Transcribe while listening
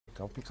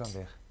Kopje kan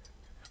weg.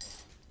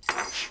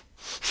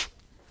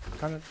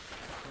 Kan het?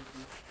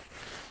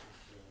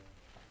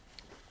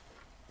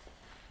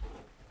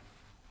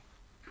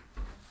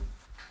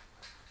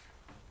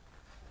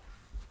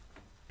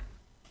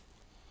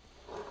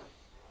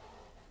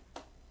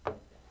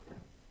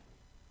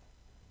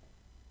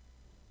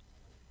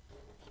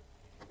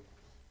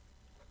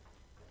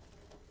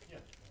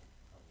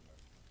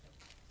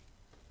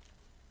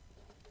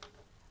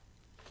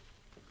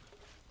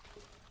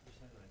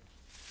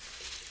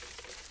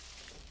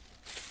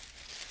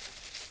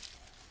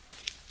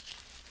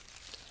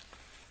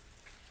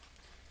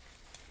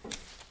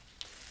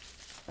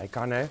 Hij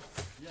kan, hè?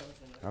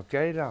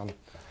 Okay, dan.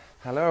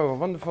 Hello,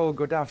 wonderful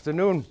good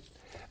afternoon.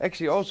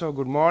 Actually also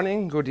good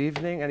morning, good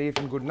evening and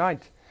even good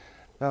night.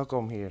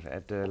 Welcome here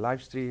at the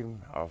live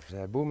stream of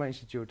the Boerma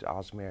Instituut,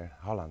 Aalsmeer,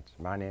 Holland.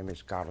 My name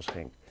is Carel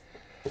Schenk.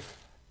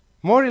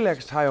 More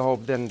relaxed, I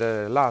hope, than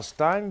the last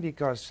time,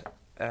 because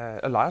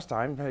last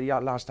time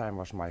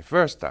was my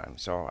first time,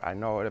 so I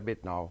know a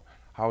bit now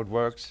how it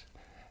works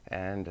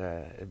and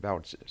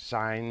about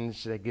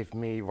signs they give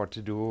me what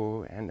to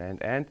do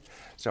and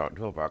so it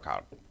will work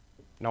out.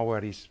 No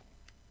worries,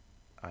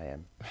 I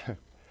am.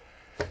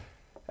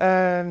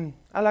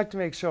 I like to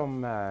make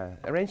some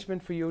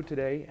arrangement for you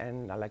today,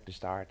 and I like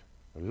to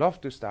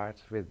love to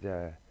start with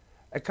a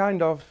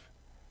kind of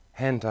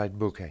hand-dyed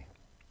bouquet.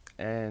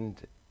 And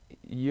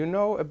you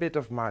know a bit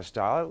of my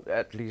style,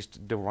 at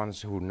least the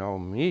ones who know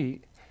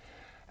me.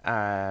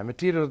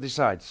 Material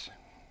decides.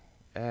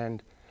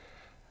 And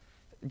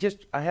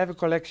I have a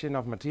collection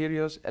of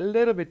materials, a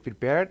little bit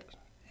prepared,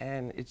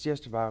 and it's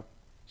just about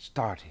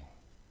starting.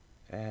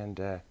 And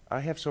I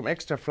have some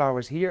extra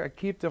flowers here. I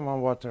keep them on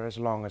water as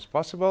long as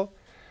possible.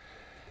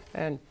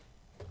 And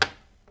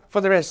for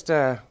the rest,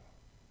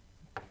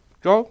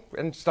 go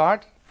and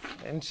start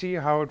and see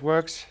how it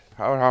works,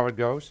 how it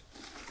goes.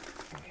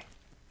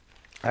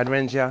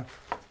 Hydrangea,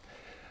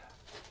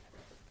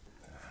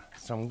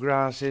 some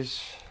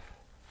grasses,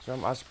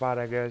 some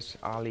asparagus,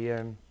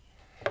 allium,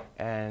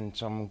 and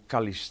some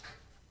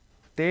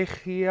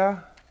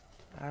calistegia,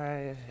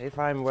 if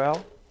I'm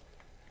well.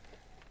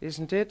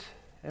 Isn't it?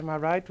 Am I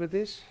right with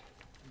this?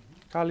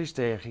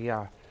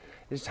 Calistegia.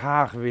 It's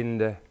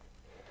haagwinde.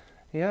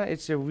 Yeah,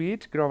 it's a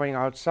weed growing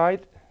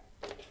outside.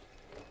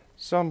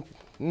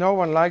 No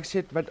one likes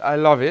it, but I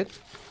love it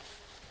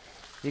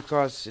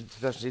because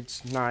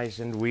it's nice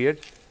and weird.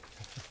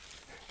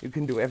 You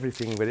can do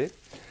everything with it.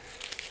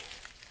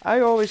 I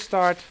always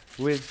start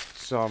with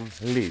some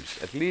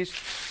leaves. At least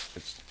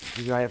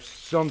you have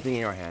something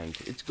in your hand.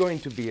 It's going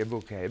to be a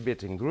bouquet, a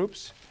bit in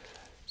groups.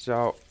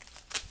 So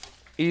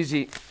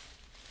easy.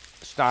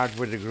 Start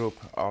with a group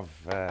of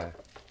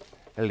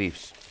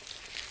leaves.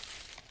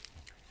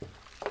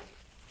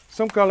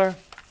 Some color,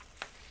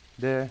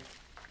 the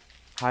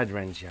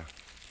hydrangea.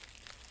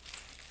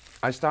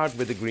 I start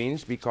with the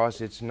greens because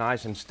it's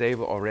nice and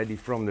stable already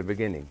from the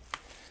beginning.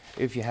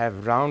 If you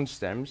have round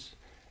stems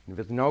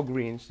with no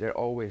greens, they're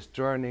always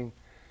turning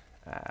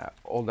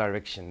all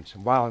directions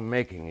while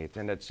making it,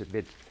 and it's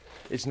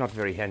not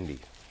very handy.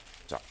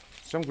 So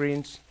some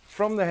greens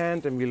from the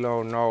hand, and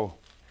below no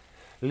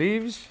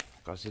leaves,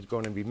 because it's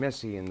going to be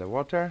messy in the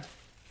water.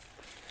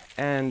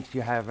 And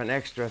you have an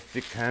extra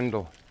thick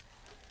handle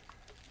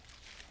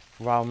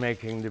while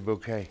making the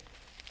bouquet.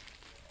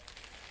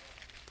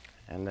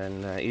 And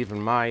then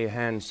even my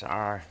hands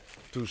are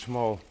too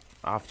small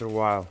after a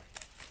while.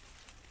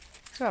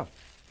 So,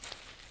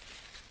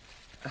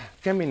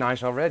 can be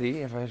nice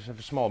already if I have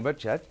a small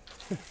budget.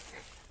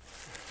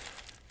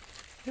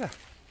 Yeah,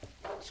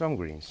 some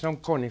greens, some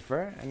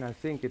conifer, and I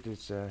think it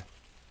is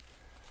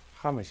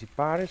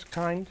Gamesiparis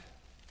kind.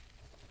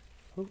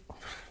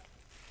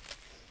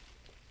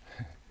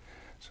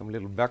 Some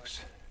little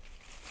bugs,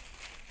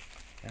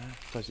 yeah,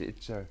 because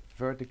it's a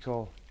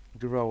vertical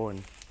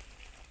growing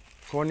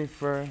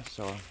conifer,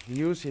 so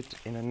use it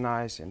in a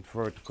nice and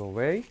vertical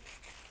way.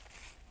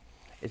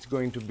 It's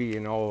going to be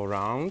an all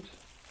round,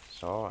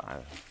 so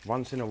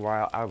once in a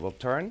while I will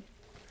turn,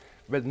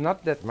 but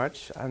not that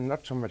much. I'm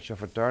not so much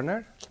of a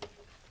turner.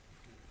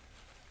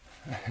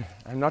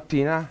 I'm not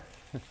Tina.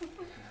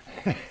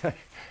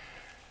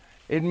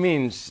 It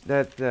means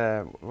that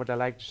what I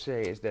like to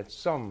say is that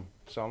some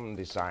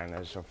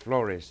designers or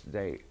florists,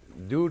 they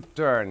do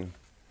turn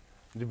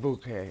the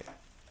bouquet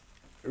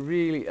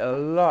really a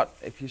lot.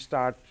 If you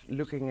start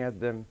looking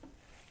at them,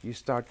 you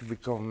start to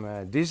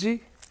become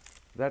dizzy.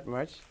 That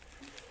much.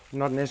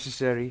 Not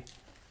necessary.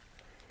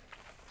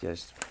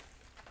 Just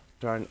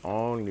turn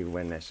only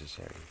when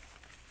necessary.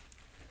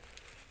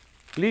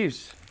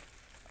 Leaves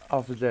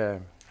of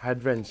the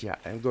hydrangea,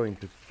 I'm going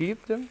to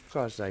keep them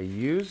because I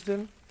use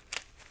them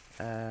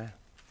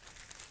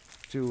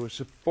to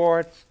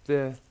support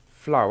the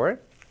flower.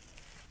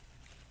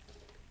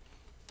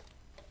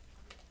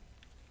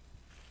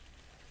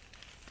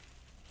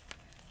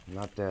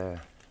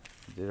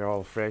 They're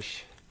all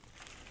fresh,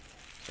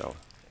 so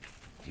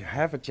you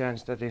have a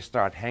chance that they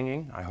start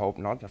hanging. I hope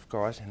not, of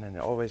course, and then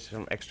always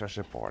some extra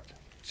support.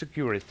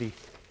 Security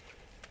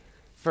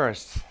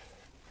first.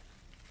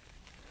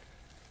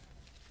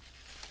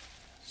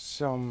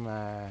 some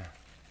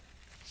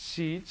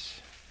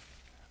seeds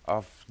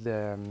of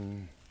the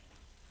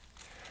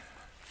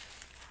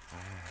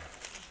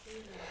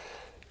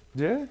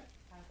the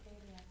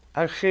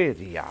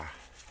Arcadia.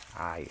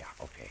 Ah, yeah,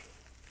 okay.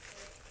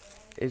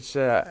 It's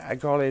I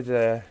call it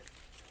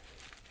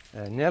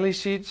Nelly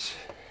seeds,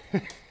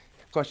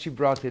 because she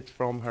brought it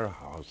from her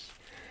house.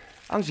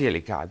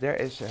 Angelica, there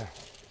is a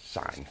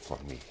sign for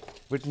me,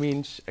 which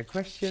means a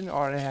question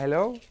or a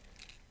hello.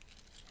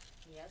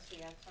 Yes, we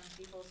have some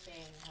people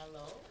saying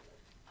hello.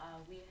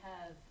 We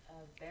have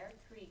Bear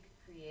Creek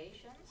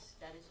Creations,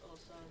 that is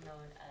also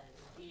known as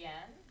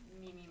Diane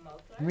Mimi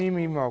Mokler.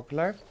 Mimi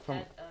Mokler from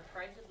At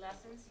private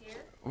lessons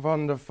here.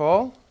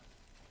 wonderful.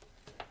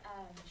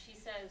 She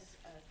says,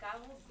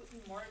 Karel,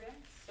 guten Morgen.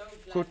 So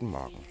glad Guten to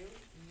Morgen. see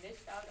you.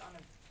 Missed out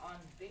on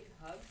big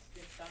hugs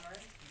this summer.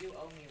 You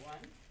owe me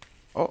one.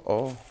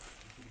 Oh.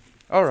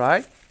 All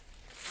right. We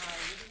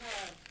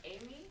have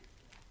Amy.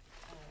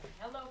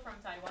 Hello from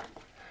Taiwan.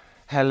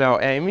 Hello,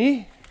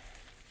 Amy.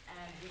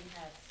 And we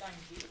have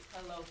Sanjeev.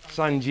 Hello from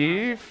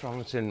Sanjeev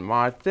from St.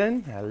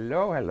 Martin.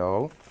 Hello,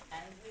 hello.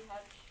 And we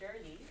have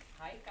Shirley.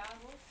 Hi,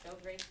 Karel. So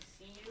great to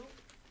see you.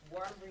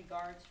 Warm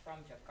regards from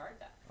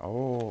Jakarta.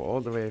 Oh,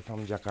 all the way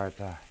from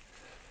Jakarta.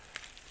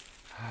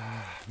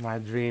 My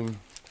dream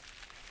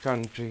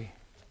country.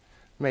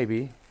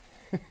 Maybe.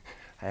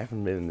 I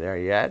haven't been there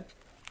yet.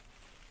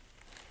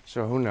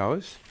 So who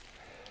knows?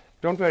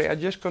 Don't worry, I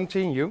just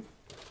continue.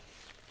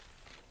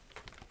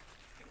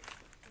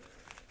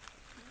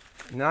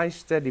 Nice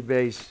steady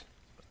base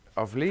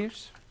of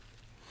leaves.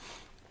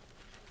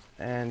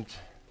 And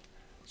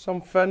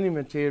some funny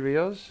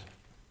materials.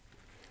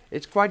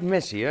 It's quite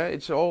messy,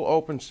 it's all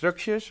open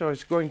structure, so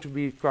it's going to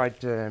be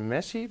quite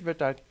messy,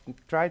 but I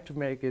try to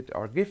make it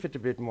or give it a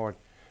bit more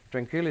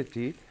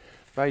tranquility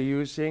by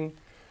using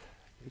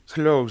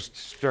closed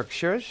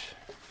structures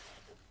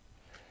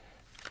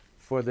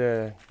for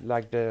the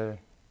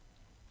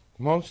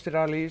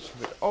monstera leaves,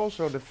 but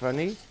also the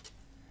funny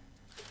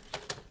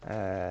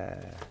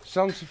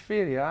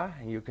Sansevieria.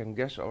 You can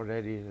guess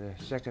already the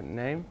second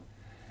name.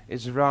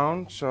 It's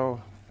round, so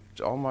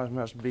it almost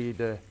must be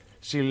the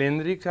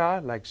cylindrica,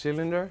 like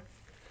cylinder,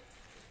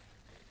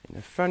 in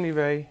a funny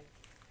way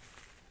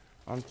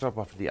on top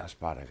of the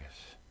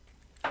asparagus.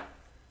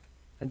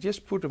 And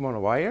just put them on a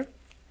wire,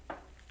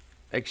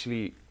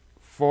 actually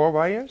 4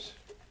 wires,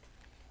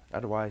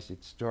 otherwise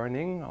it's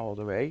turning all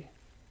the way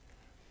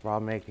while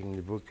making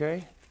the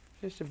bouquet.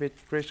 Just a bit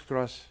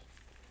crisscross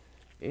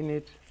in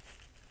it.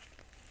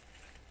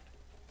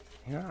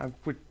 Yeah, I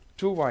put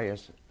 2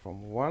 wires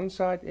from one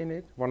side in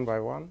it, 1 by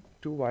 1,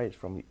 2 wires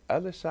from the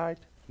other side.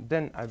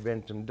 Then I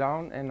bent them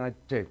down and I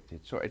taped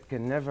it so it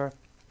can never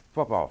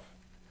pop off.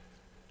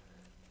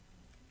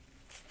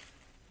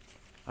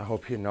 I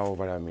hope you know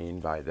what I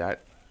mean by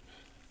that.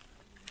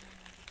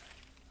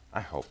 I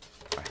hope.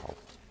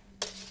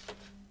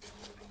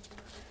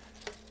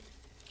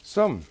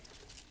 Some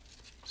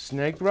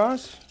snake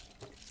grass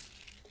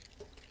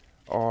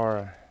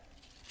or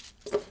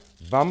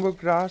bamboo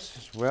grass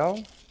as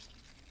well.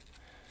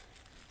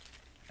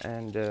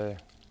 And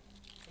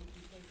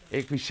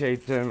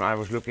equisetum, I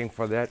was looking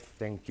for that.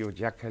 Thank you,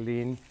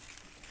 Jacqueline.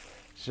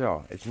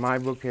 So it's my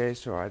bouquet,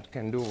 so I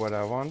can do what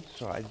I want.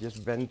 So I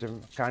just bend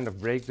them, kind of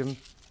break them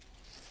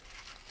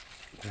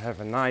to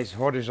have a nice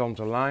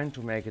horizontal line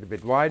to make it a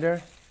bit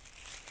wider.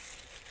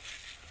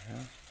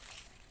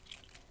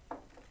 Yeah.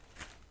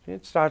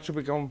 It starts to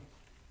become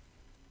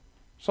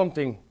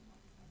something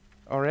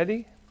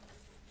already.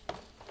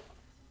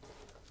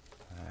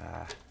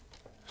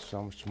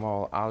 Some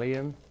small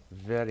allium,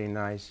 very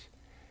nice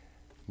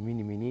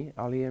mini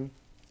allium.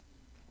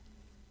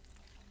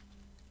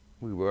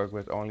 We work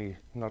with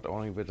not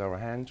only with our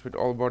hands, with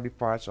all body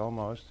parts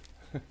almost.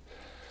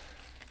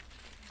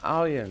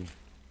 Allium,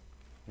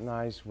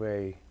 nice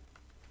way.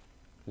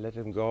 Let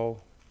them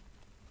go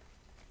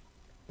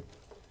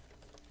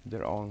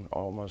their own,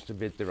 almost a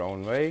bit their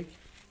own way.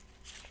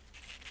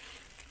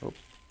 Oop.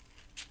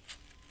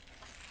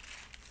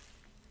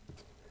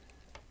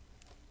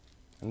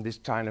 And this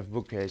kind of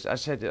bouquets, I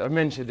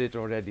mentioned it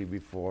already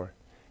before.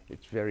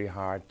 It's very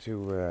hard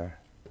to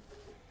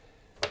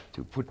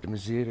put the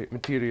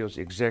materials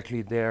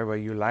exactly there where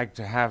you like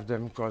to have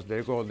them, because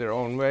they go their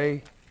own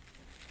way.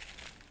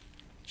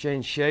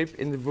 Change shape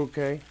in the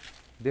bouquet,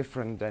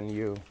 different than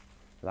you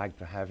like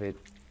to have it.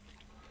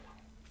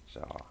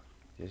 So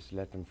just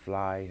let them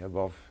fly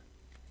above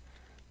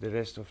the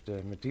rest of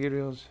the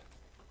materials.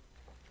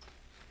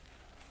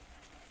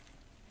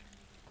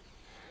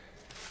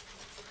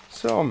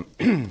 Some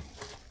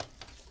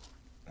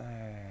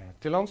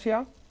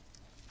Tillandsia.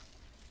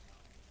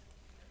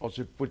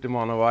 Also put them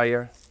on a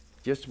wire,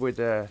 just with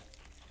a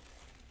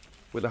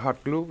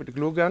hot glue, with a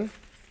glue gun.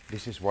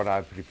 This is what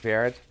I've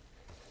prepared.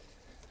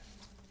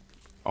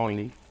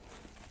 Only,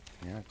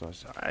 yeah,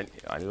 because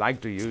I like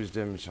to use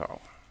them.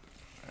 So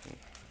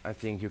I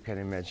think you can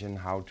imagine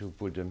how to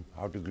put them,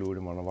 how to glue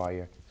them on a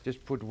wire.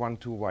 Just put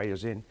 1-2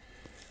 wires in.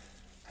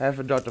 Have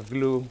a dot of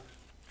glue.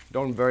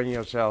 Don't burn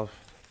yourself.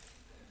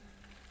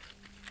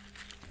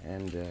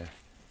 And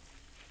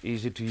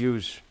easy to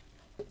use.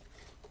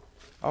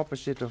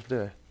 Opposite of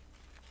the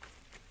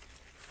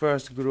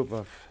first group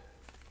of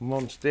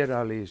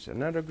monstera leaves,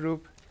 another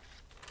group.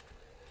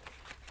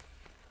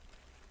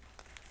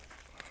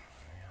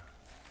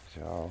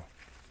 So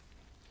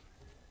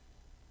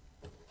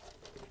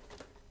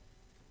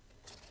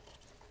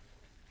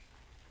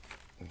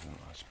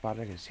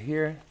asparagus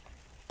here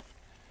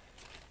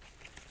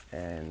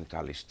and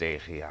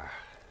Talistegia,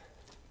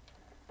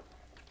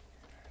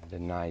 the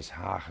nice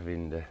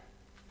haagwinde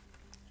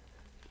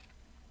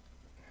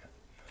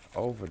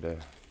over the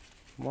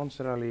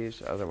monstera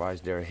leaves,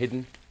 otherwise they're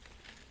hidden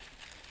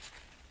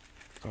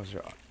because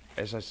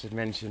as I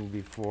mentioned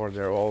before,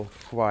 they're all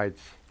quite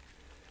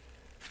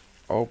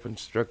open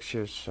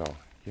structures, so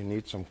you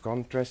need some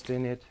contrast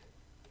in it.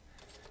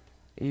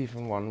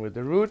 Even one with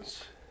the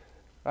roots,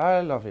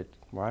 I love it.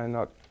 Why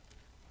not?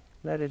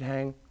 Let it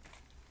hang.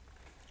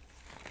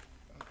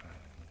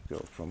 Go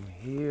from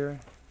here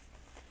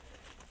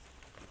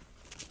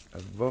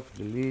above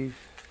the leaf.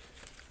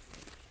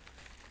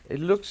 It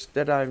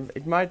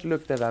might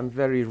look that I'm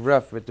very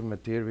rough with the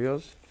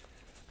materials,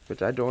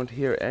 but I don't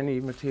hear any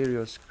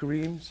material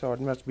scream, so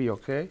it must be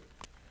okay.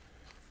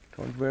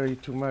 Don't worry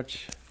too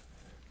much.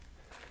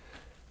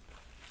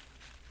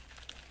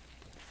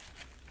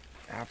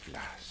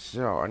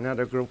 So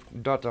another group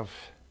dot of,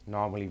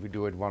 normally we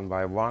do it one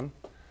by one,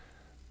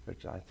 but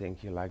I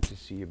think you like to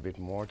see a bit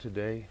more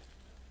today.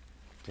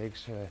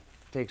 Takes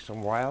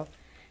some while.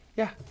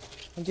 Yeah,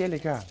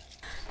 Angelica.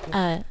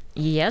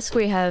 Yes,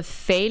 we have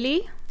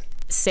Feli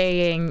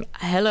saying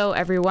hello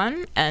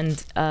everyone,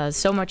 and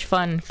so much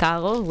fun,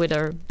 Carel, with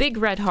her big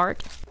red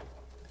heart.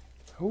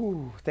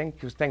 Ooh,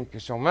 thank you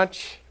so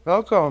much.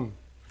 Welcome.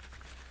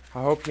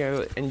 I hope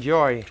you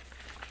enjoy.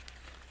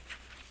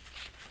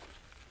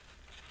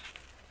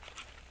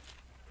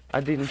 I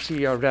didn't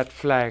see your red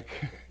flag.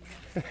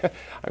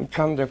 I'm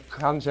kind of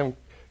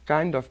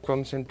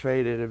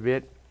concentrated a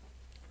bit.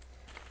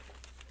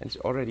 It's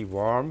already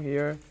warm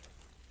here.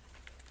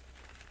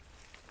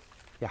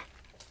 Yeah.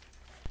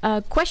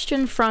 A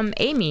question from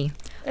Amy.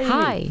 Amy.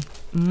 Hi,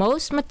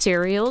 most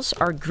materials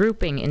are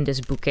grouping in this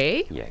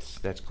bouquet. Yes,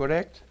 that's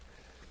correct.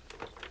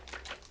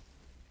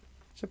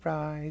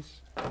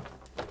 Surprise.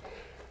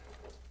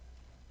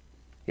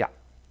 Yeah.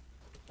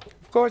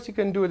 Of course you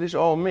can do this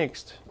all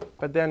mixed,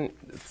 but then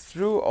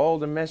through all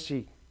the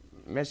messy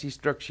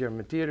structure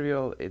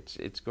material,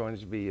 it's going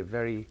to be a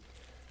very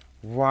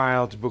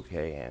wild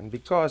bouquet, and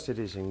because it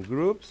is in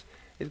groups,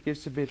 it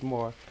gives a bit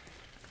more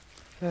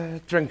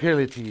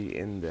tranquility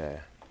in the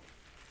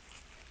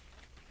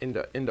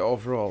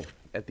overall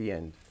at the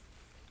end.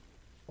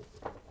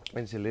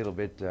 It's a little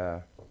bit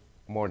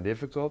more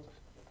difficult,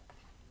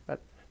 but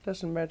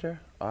doesn't matter.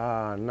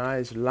 Ah,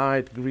 nice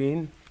light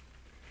green,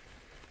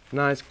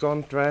 nice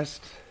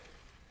contrast,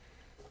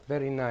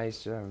 very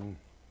nice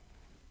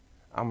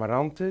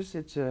amaranthus.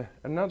 It's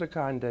another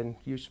kind than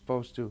you're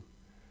supposed to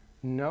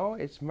know.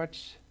 It's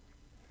much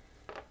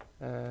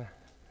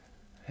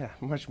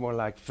much more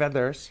like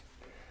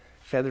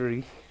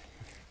feathery.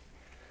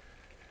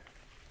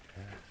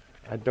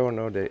 I don't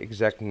know the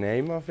exact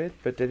name of it,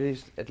 but it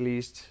is at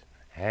least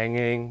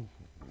hanging.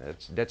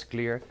 That's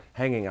clear.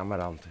 Hanging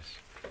amaranthus,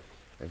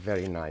 a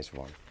very nice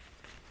one.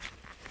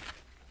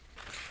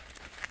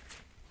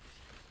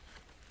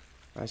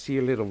 I see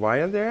a little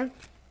wire there.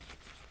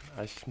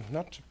 I'm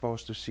not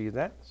supposed to see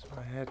that, so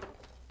I had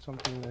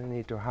something I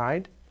need to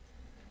hide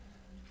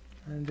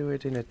and do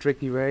it in a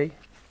tricky way.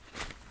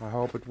 I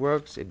hope it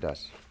works. It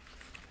does.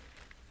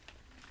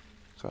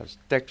 Because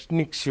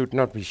technique should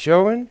not be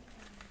shown,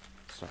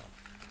 so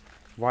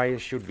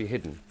wires should be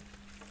hidden.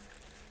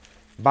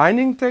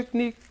 Binding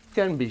technique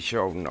can be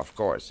shown, of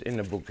course, in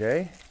a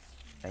bouquet,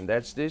 and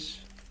that's this.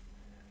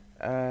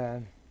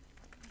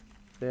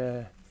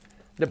 The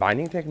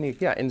binding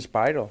technique, yeah, in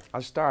spiral. I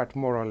start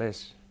more or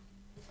less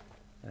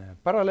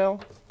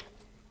parallel,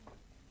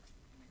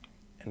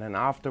 and then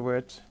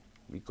afterwards,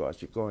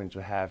 because you're going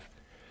to have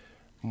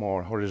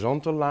more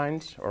horizontal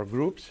lines or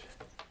groups,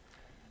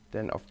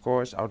 then of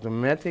course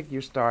automatic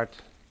you start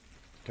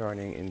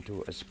turning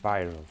into a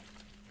spiral,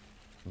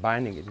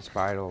 binding it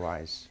spiral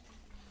wise.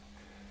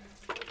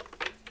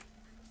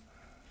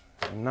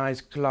 A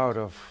nice cloud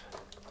of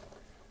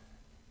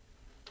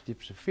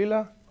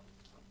Dipsophila.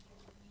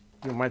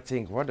 You might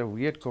think, what a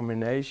weird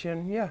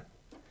combination. Yeah,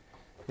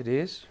 it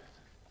is.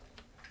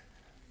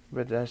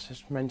 But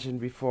as mentioned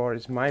before,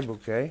 it's my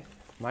bouquet,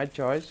 my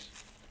choice.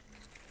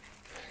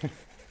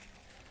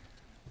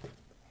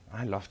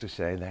 I love to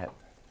say that.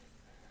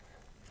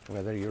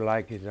 Whether you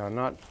like it or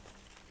not,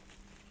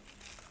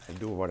 I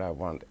do what I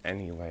want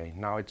anyway.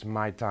 Now it's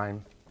my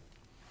time.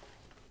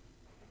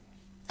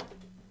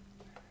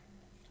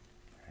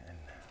 And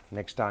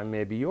next time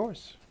maybe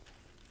yours.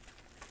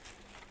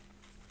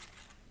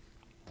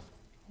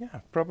 Yeah,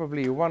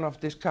 probably one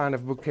of this kind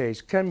of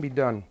bouquets can be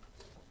done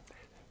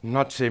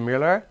not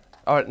similar,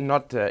 or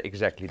not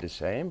exactly the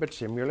same, but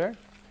similar.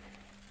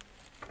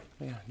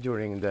 Yeah,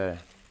 during the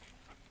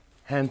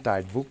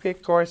hand-tied bouquet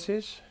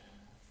courses,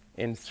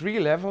 in 3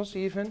 levels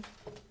even.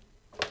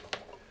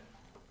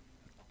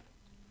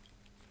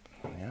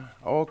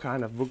 all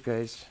kind of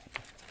bouquets.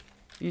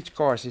 Each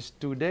course is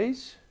 2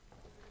 days.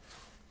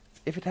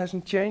 If it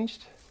hasn't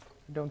changed,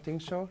 I don't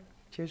think so.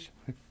 Cheers.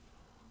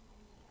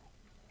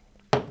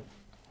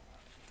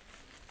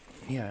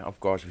 Yeah, of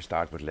course we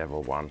start with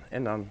level 1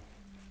 and then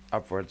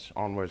upwards,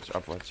 onwards,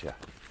 upwards, yeah.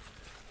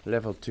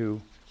 Level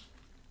 2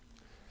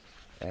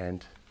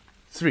 and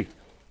 3.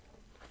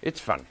 It's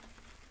fun.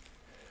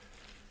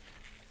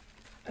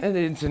 And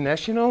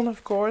international,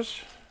 of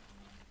course.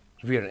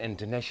 We are an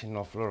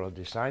international floral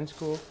design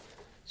school.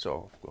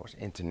 So, of course,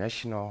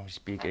 international. We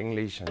speak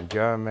English and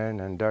German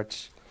and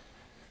Dutch.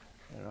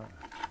 You know,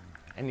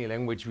 any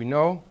language we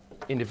know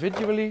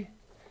individually.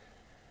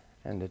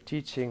 And the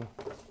teaching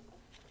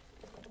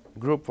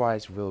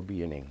group-wise will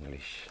be in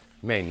English,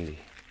 mainly.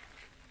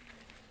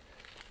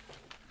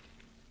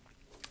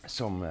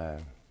 Some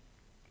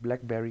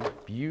blackberry,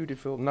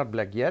 beautiful, not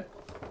black yet.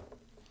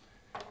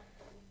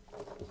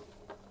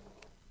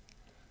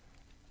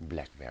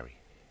 Blackberry.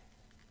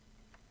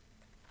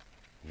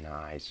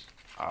 Nice.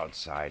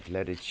 Outside,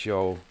 let it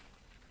show.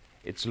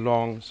 It's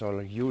long, so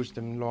use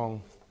them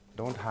long.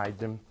 Don't hide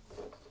them.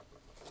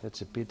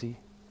 That's a pity.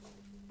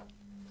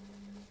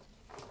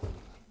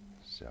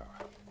 So.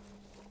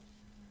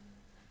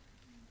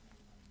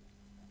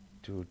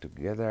 2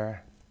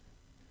 together.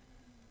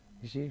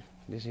 You see,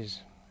 this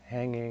is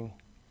hanging,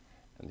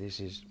 and this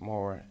is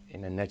more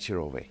in a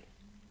natural way.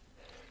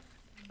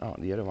 Oh,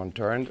 the other one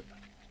turned.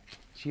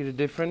 See the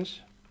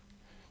difference?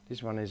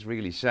 This one is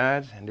really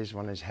sad, and this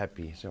one is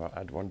happy. So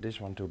I'd want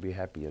this one to be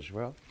happy as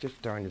well.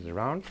 Just turn it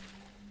around,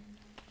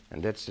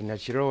 and that's the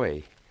natural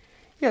way.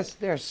 Yes,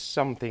 there's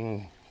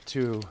something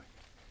to...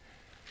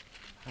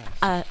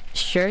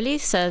 Shirley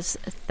says,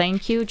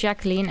 thank you,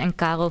 Jacqueline and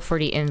Carel, for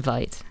the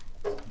invite.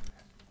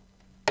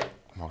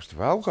 Most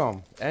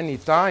welcome.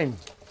 Anytime.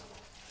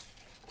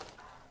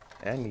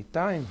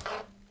 Anytime.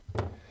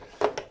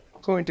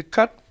 Going to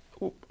cut.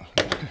 Oop.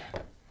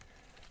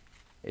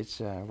 It's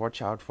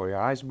watch out for your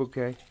eyes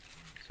bouquet.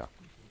 So.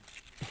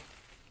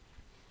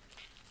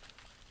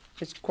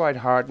 It's quite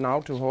hard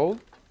now to hold.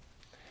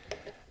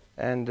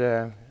 And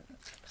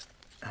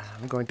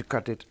I'm going to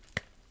cut it.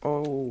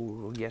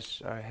 Oh,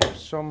 yes, I have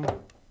some.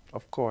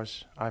 Of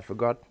course, I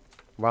forgot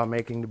while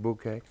making the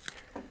bouquet.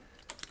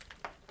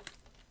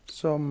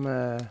 Some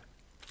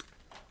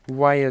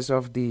wires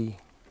of the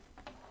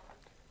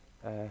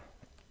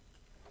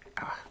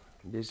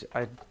this.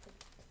 I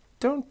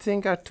don't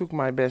think I took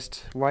my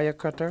best wire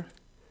cutter.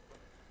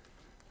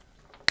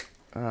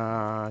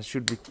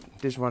 Should be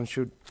this one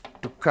should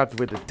to cut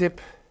with the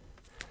tip.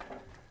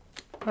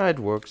 It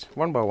works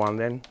one by one.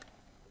 Then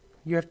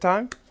you have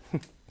time.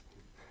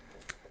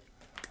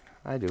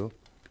 I do.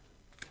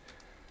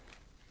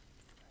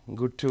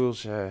 Good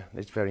tools.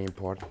 It's very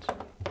important.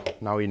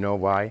 Now you know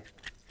why.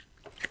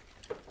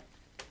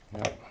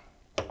 Yep.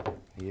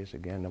 Here's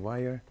again the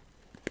wire.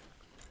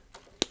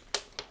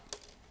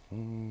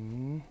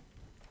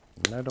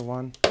 Another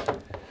one.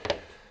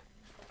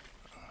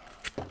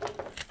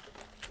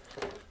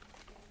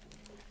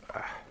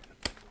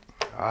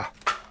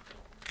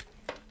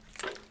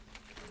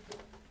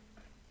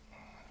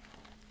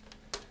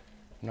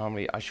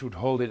 Normally I should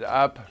hold it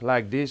up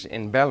like this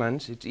in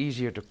balance. It's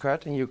easier to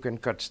cut and you can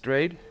cut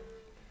straight.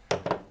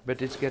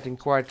 But it's getting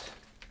quite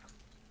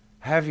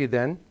heavy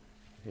then,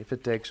 if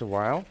it takes a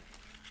while.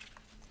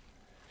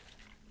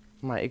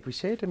 My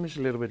equisatum is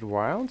a little bit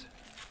wild.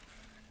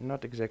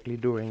 Not exactly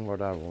doing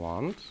what I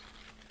want.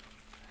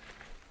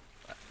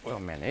 We'll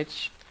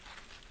manage.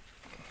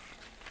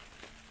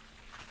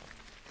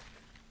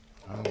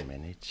 I'll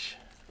manage.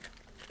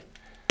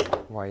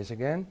 Wires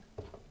again.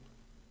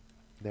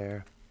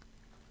 There.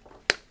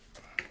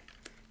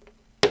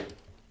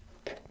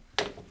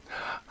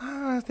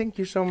 Thank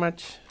you so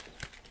much.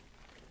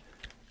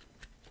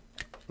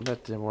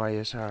 But the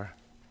wires are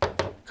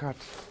cut.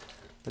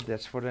 But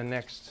that's for the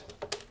next.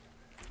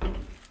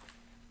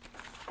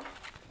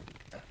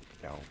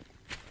 No,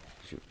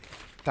 should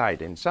tie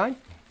it inside.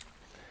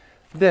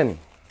 Then,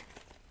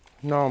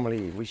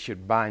 normally we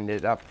should bind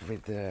it up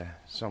with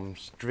some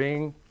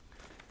string.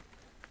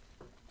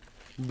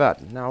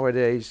 But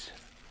nowadays,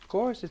 of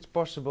course, it's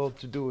possible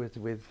to do it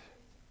with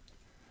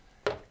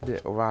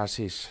the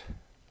Oasis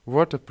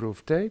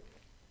waterproof tape.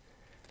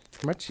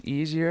 Much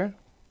easier.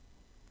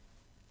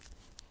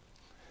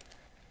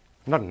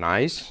 Not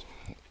nice.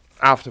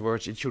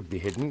 Afterwards it should be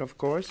hidden, of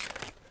course.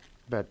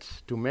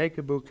 But to make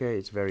a bouquet,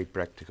 it's very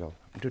practical.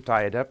 To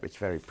tie it up, it's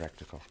very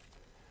practical.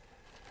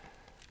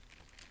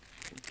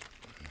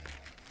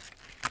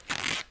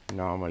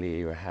 Normally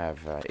you have,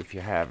 if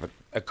you have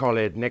a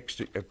colleague next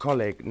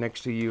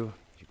to you,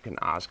 you can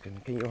ask,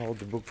 can you hold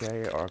the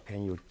bouquet, or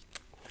can you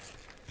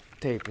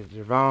tape it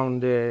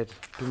around it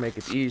to make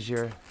it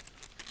easier.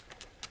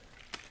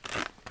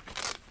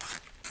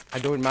 I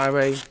do it my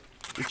way.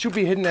 It should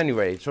be hidden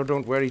anyway, so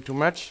don't worry too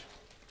much.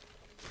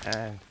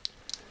 And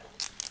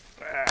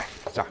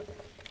so.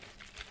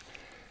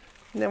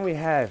 And then we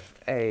have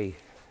I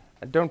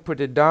don't put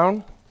it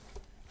down.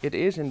 It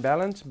is in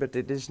balance, but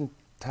it isn't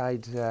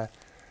tied.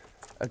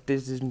 I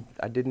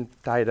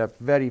didn't tie it up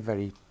very,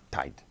 very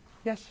tight.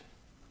 Yes.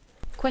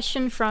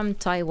 Question from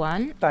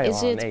Taiwan.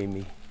 Taiwan,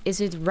 Amy. Is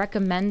it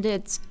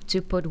recommended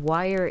to put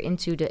wire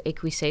into the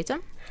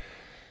acquisatum?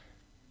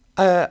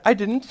 I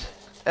didn't.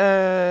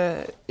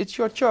 It's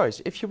your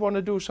choice. If you want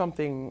to do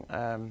something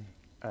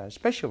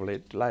special with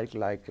it,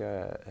 like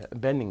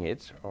bending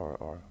it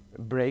or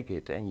break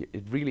it, and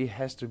it really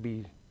has to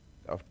be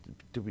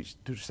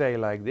to stay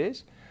like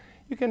this,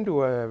 you can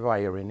do a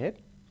wire in it.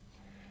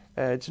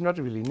 It's not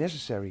really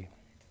necessary.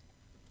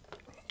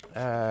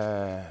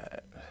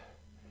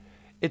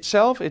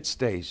 Itself, it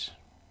stays.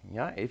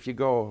 Yeah, if you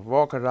go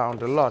walk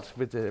around a lot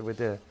with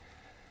the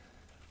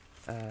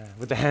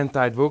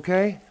hand-tied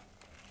bouquet,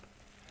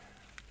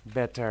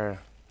 better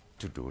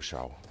to do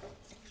so.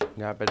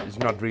 Yeah, but it's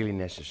not really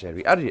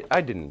necessary.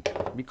 I didn't,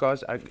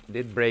 because I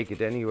did break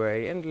it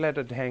anyway and let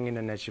it hang in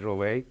a natural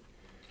way.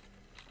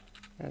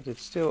 And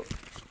it's still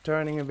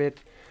turning a bit.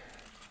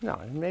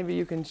 Now, maybe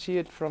you can see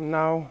it from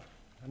now.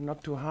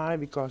 Not too high,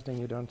 because then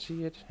you don't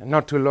see it. And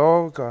not too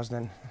low, because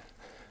then...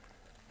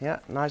 Yeah,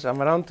 nice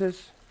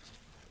amaranthus.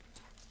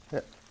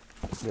 The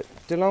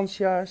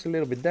tillandsia is a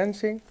little bit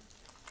dancing,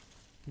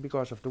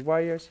 because of the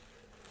wires.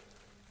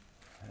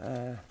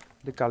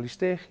 The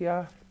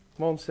calistegia,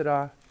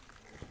 monstera,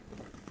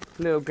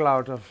 little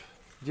cloud of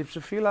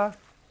gypsophila.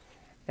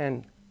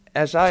 And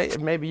as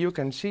maybe you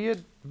can see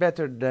it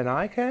better than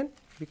I can,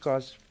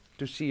 because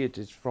to see it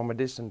is from a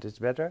distance it's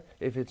better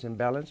if it's in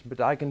balance, but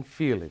I can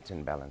feel it's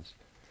in balance.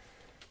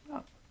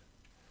 Oh.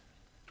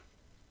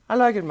 I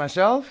like it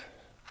myself.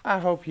 I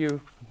hope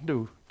you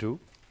do too.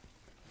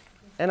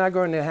 And I'm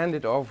going to hand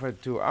it over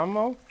to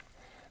Ammo.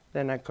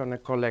 Then I'm going to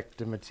collect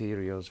the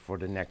materials for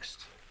the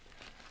next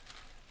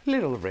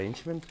little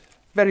arrangement.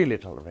 Very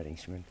little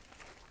arrangement.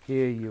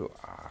 Here you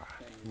are.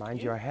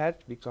 Mind your head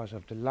because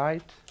of the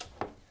light.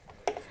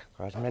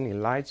 There's many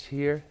lights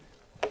here.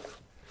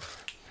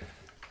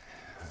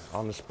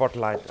 On the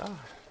spotlight,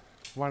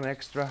 one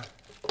extra.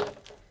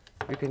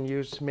 You can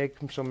make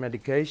some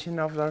medication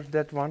of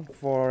that one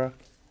for...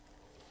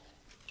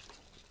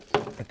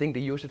 I think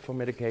they use it for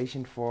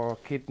medication for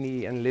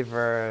kidney and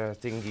liver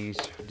thingies,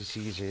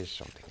 diseases,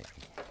 something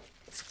like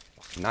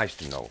that. Nice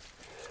to know.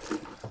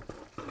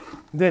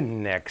 The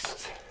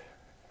next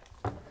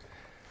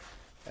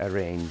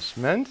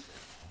arrangement,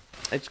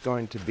 it's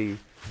going to be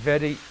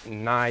very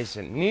nice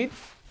and neat.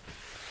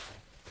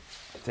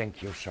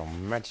 Thank you so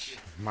much,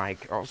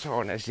 Mike,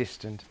 also an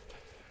assistant.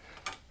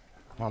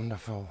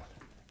 Wonderful.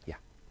 Yeah,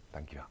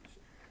 thank you.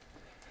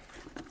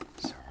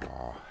 So,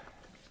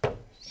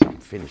 some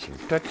finishing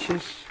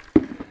touches.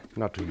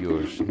 Not to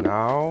use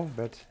now,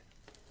 but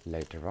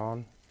later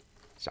on.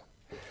 So,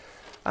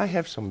 I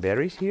have some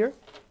berries here.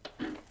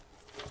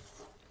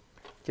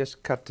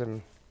 Just cut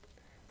them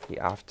the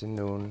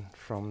afternoon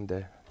from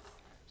the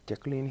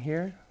Jacqueline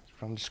here,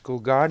 from the school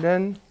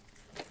garden.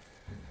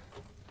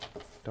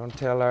 Don't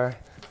tell her.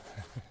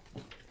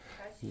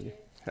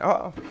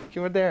 Oh,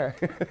 you were there.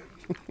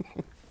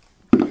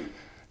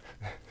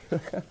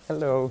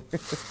 Hello.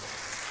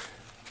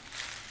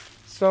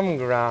 Some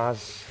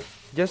grass,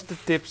 just the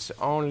tips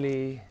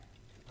only.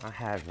 I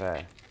have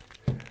a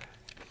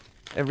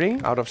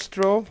ring out of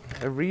straw,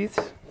 a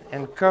wreath,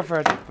 and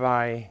covered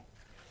by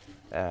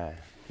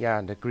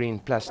the green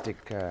plastic.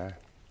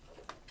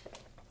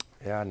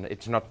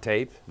 It's not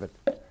tape, but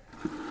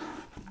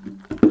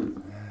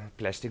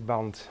plastic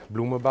band,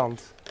 bloemenband.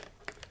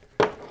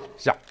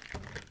 So,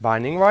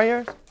 binding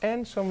wire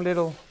and some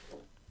little,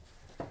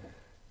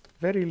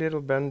 very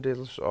little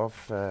bundles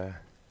of,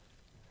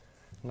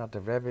 not the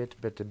rabbit,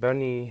 but the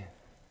bunny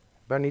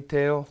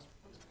tail.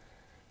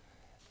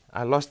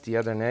 I lost the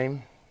other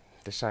name,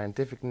 the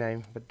scientific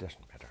name, but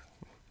doesn't matter.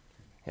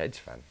 Yeah, it's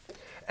fun.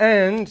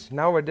 And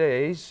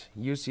nowadays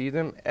you see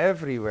them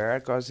everywhere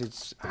because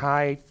it's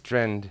high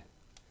trend,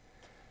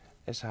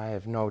 as I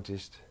have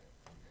noticed.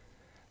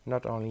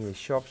 Not only in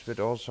shops but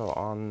also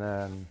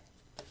on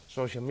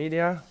social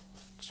media.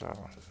 So,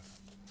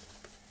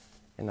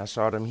 and I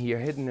saw them here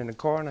hidden in a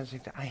corner. I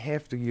said, I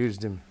have to use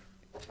them.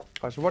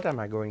 Because what am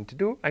I going to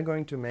do? I'm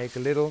going to make a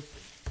little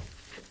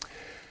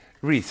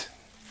wreath.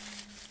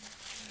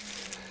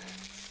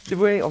 The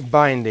way of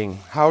binding,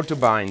 how to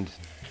bind.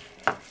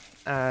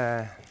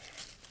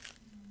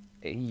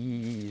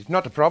 It's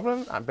not a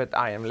problem, but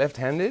I am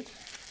left-handed.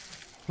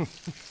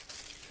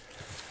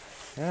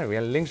 Ja,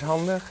 weer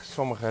linkshandig,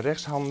 sommigen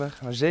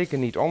rechtshandig, maar zeker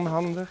niet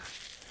onhandig.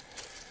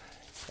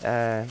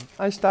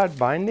 I start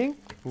binding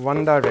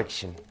one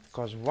direction,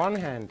 because one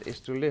hand is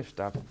to lift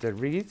up the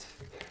wreath,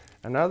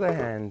 another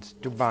hand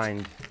to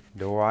bind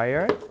the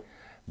wire,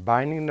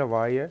 binding the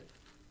wire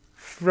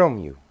from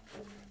you.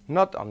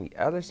 Not on the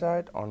other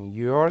side, on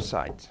your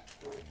side.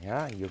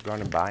 Yeah, you're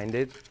gonna bind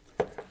it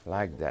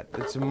like that.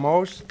 It's the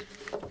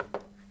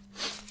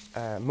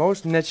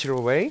most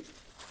natural way.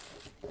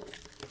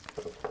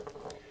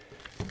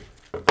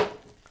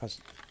 Because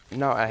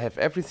now I have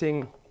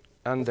everything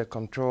under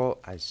control.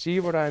 I see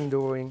what I'm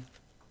doing,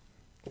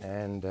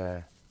 and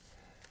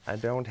I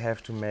don't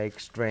have to make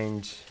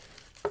strange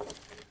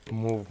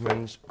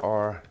movements.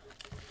 Or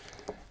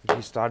if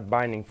you start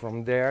binding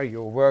from there,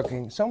 you're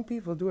working. Some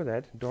people do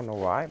that, don't know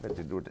why, but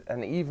they do it.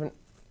 And even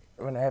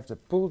when I have to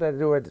pull, they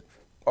do it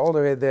all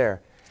the way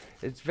there.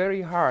 It's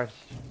very hard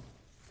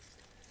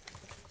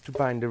to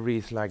bind the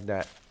wreath like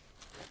that.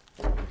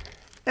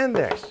 And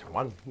there's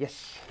one,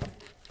 yes.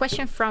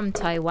 Question from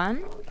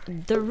Taiwan.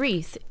 The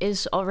wreath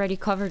is already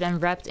covered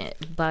and wrapped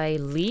by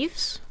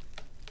leaves?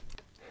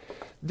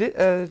 Wait.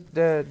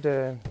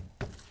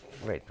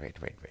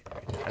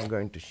 I'm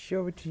going to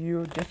show it to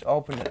you. Just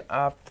open it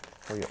up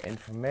for your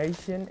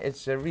information.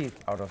 It's a wreath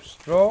out of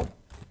straw,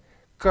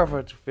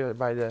 covered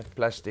by the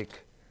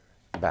plastic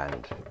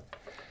band.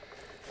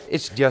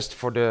 It's just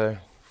for the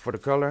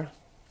color.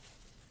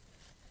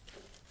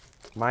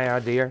 My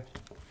idea,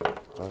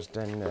 because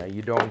then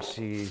you don't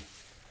see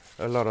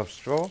a lot of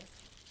straw.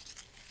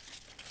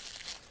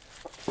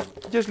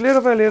 Just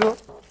little by little.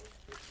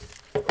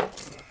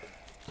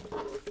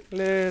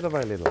 Little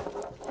by little.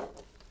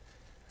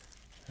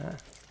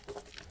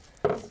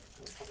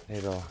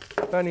 Little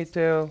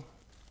ponytail,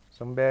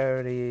 some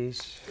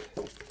berries.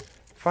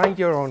 Find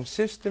your own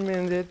system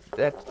in it,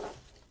 that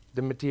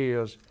the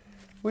materials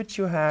which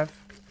you have,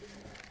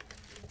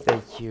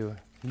 that you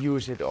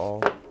use it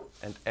all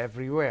and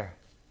everywhere.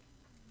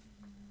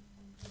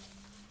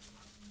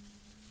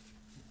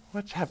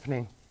 What's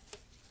happening?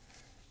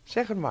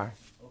 Zeg het maar.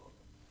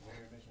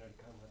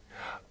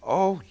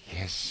 Oh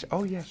yes,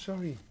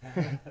 sorry.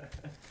 Yeah.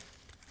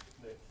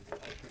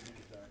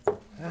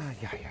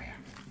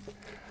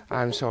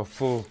 I'm so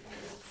full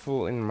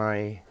in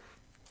my,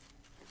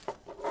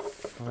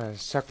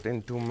 sucked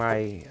into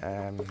my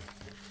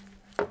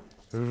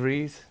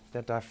wreath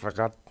that I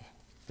forget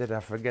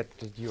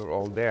that you're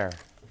all there.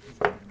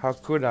 How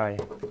could I?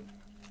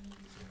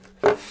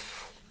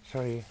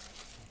 Sorry.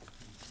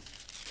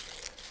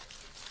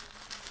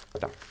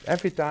 So,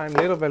 every time,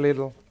 little by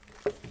little.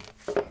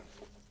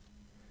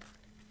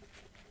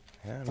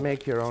 Yeah,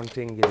 make your own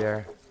thingy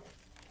there.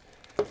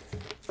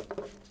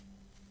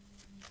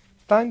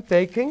 Time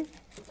taking.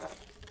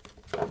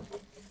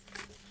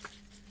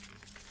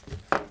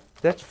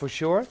 That's for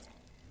sure.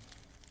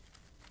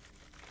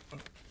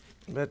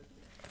 But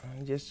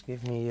just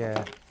give me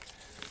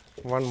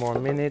one more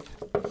minute.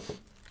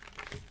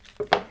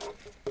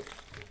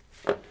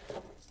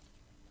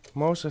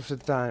 Most of the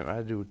time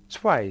I do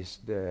twice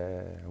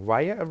the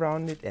wire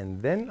around it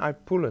and then I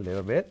pull a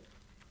little bit.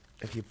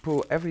 If you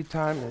pull every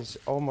time, there's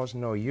almost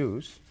no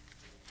use.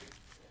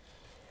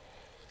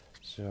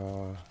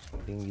 So,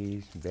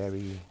 thingies,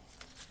 berry,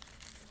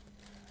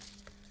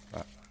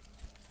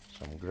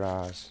 some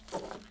grass.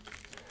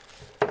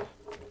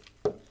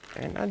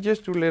 And I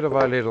just do little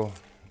by little.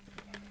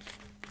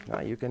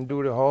 Now you can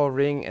do the whole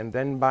ring and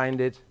then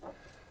bind it.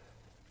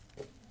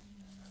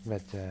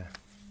 But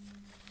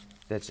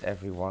that's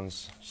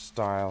everyone's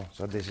style.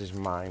 So this is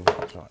mine.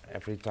 So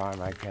every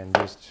time I can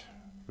just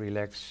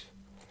relax,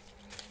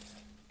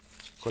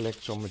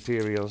 collect some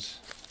materials.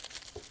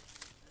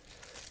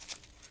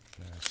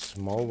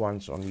 Small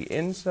ones on the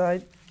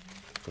inside,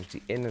 because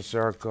the inner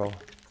circle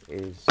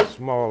is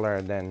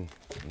smaller than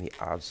the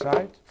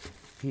outside.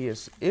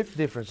 Here's if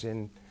difference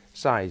in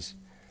size,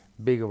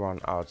 bigger one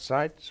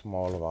outside,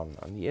 smaller one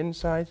on the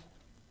inside.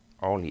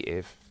 Only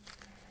if.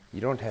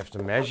 You don't have to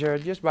measure,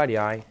 just by the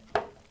eye.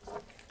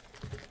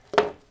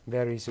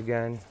 Berries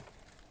again.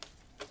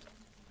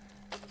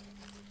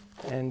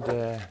 And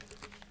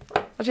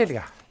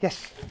Angelica,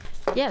 yes.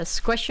 Yes,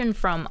 question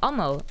from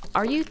Ammo.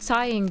 Are you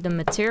tying the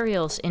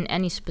materials in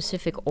any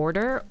specific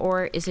order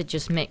or is it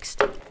just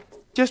mixed?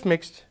 Just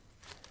mixed.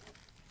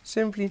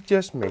 Simply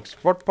just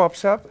mixed. What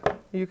pops up,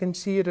 you can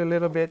see it a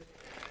little bit.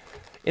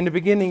 In the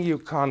beginning you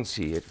can't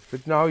see it,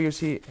 but now you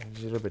see,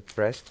 it's a little bit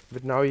pressed,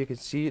 but now you can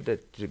see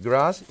that the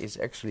grass is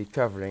actually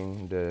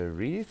covering the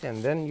wreath,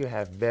 and then you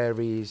have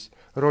berries,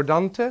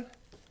 rodante.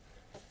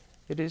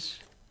 It is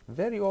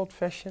very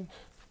old-fashioned.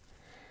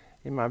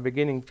 In my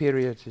beginning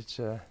period,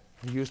 I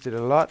used it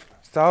a lot.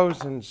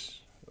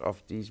 Thousands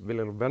of these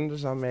little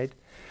bundles are made.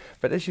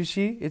 But as you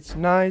see, it's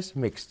nice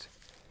mixed.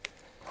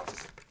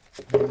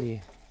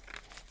 Maybe,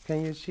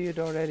 can you see it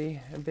already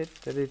a bit?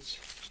 That it's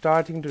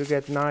starting to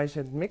get nice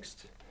and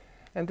mixed.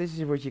 And this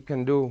is what you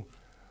can do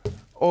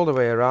all the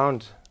way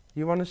around.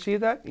 You want to see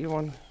that?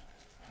 You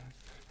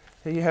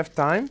have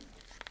time?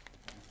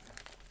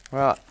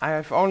 Well, I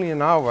have only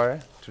an hour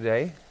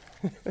today.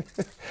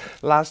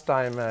 Last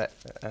time,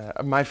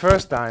 my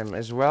first time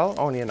as well,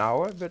 only an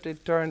hour, but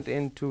it turned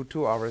into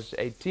 2 hours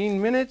 18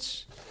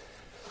 minutes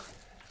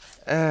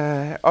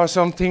or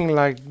something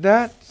like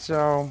that.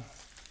 So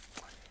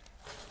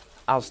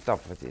I'll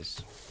stop with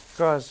this,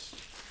 because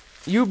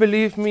you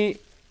believe me,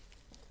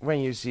 when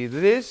you see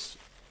this,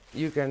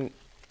 you can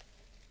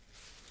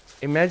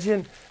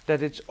imagine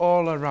that it's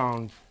all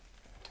around.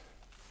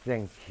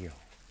 Thank you.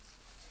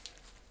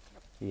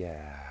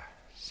 Yeah,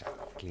 so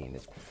clean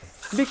it.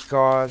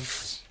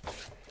 Because,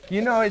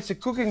 you know, it's a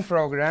cooking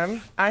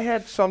program. I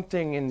had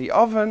something in the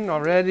oven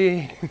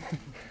already,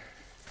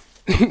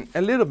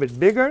 a little bit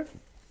bigger.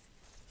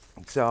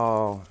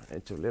 So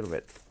it's a little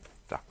bit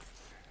tough.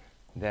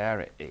 There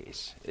it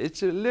is.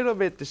 It's a little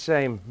bit the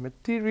same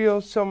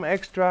material, some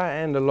extra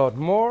and a lot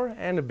more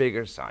and a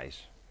bigger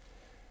size.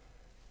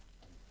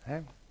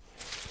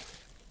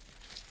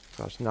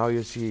 Because now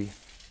you see,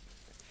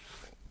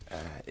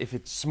 if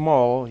it's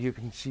small, you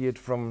can see it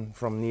from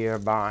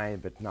nearby,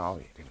 but now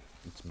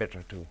it's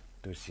better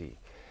to see.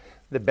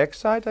 The back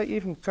side I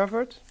even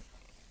covered,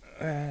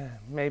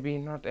 maybe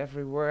not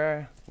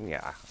everywhere.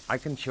 Yeah, I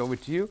can show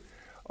it to you.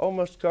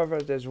 Almost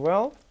covered as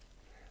well,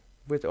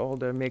 with all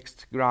the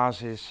mixed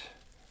grasses.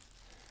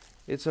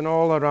 It's an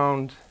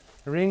all-around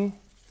ring.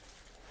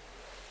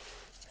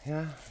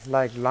 Yeah,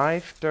 like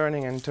life,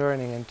 turning and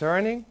turning and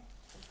turning.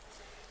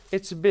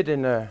 It's a bit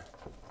in a,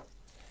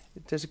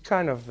 there's a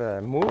kind of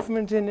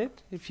movement in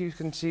it, if you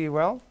can see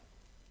well.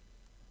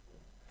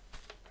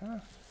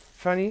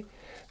 Funny.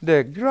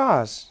 The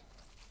grass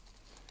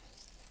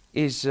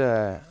is,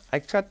 I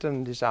cut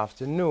them this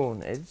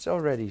afternoon. It's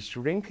already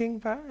shrinking,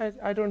 but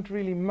I don't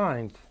really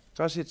mind,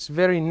 because it's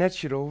very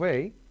natural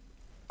way,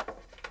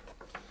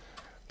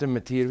 the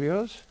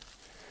materials.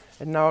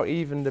 And now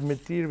even the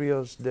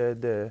materials,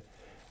 the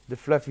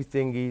fluffy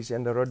thingies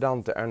and the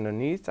rodante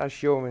underneath are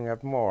showing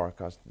up more,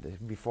 because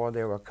before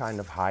they were kind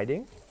of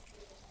hiding.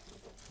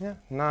 Yeah,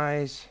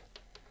 nice.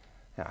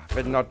 Yeah,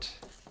 but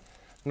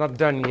not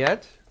done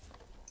yet.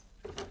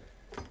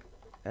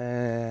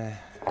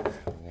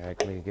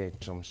 Actually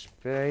get some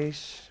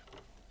space.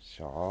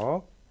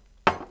 So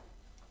I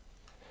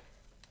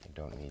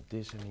don't need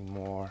this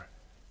anymore.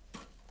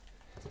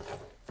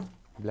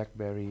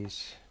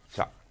 Blackberries.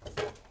 So,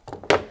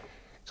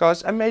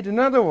 because I made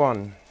another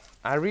one.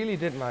 I really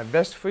did my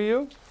best for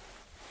you.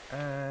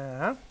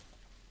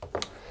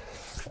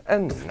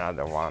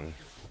 Another one.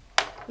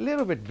 A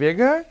little bit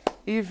bigger,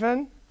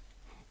 even.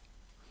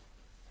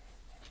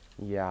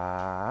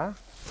 Ja.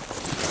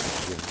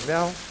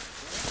 Jawel.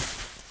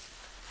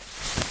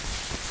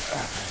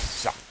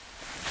 So.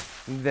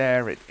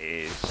 There it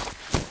is.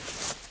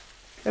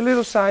 A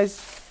little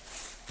size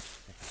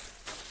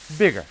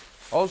bigger.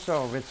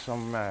 Also with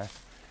some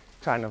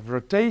kind of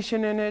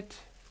rotation in it.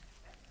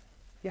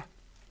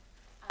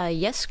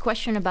 Yes,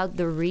 question about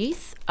the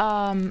wreath.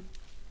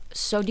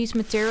 So these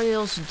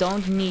materials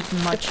don't need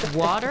much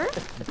water?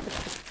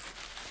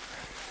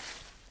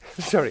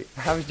 Sorry,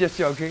 I was just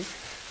joking.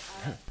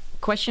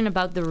 Question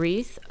about the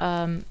wreath.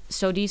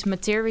 So these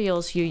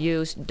materials you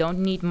use don't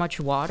need much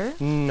water?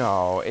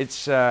 No,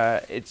 it's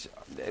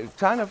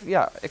kind of,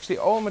 yeah, actually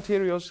all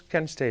materials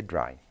can stay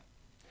dry.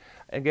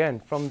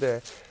 Again, from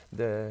the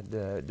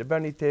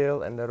bunny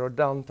tail and the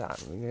rodanta,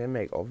 we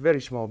make all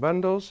very small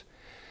bundles.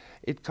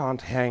 It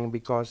can't hang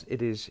because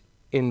it is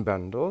in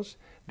bundles.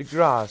 The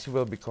grass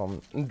will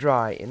become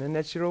dry in a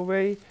natural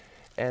way,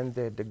 and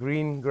the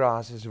green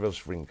grasses will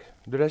shrink.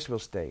 The rest will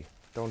stay.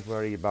 Don't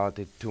worry about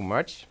it too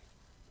much.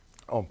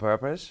 On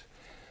purpose,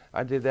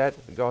 I did that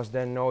because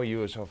then no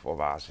use of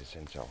vases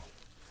and so.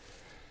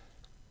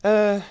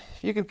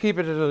 You can keep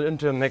it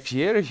until next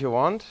year if you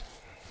want.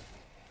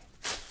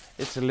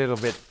 It's a little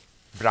bit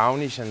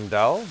brownish and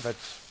dull, but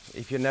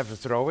if you never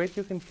throw it,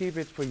 you can keep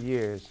it for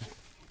years.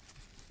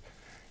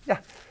 Yeah.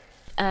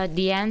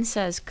 Deanne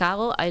says,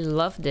 Carel, I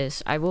love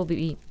this. I will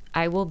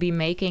be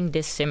making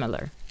this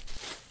similar.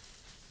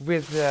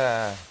 With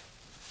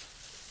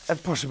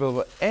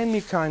possible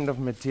any kind of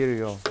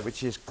material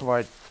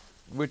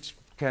which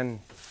can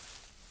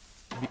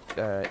be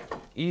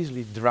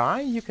easily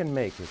dry, you can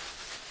make it.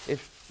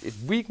 If it's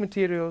weak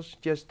materials,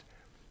 just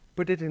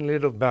put it in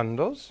little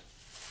bundles.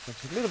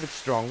 It's a little bit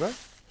stronger.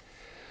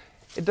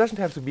 It doesn't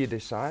have to be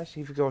this size.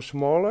 If you go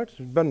smaller,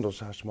 the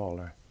bundles are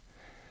smaller.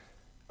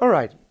 All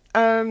right,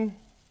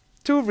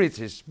 2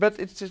 wreaths, but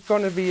it's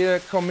going to be a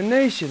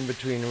combination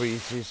between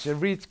wreaths. It's a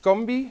wreath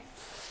combi.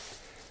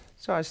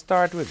 So I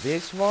start with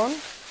this one.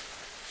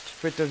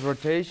 With the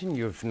rotation,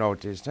 you've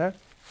noticed, huh?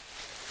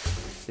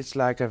 It's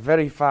like a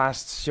very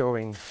fast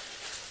showing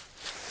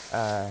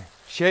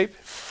shape.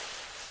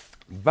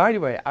 By the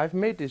way, I've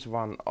made this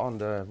one on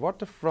the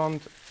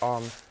waterfront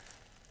on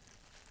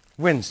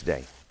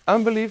Wednesday.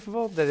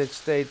 Unbelievable that it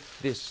stayed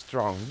this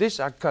strong. This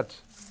I cut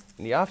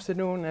in the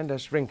afternoon and they're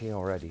shrinking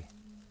already.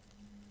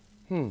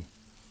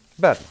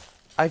 But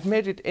I've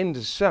made it in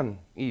the sun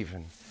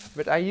even.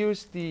 But I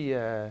used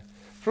the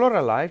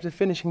Floral, the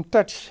finishing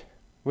touch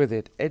with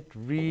it. It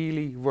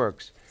really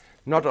works.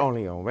 Not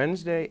only on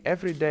Wednesday,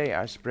 every day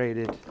I sprayed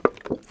it.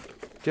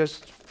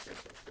 Just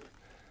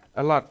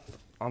a lot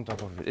on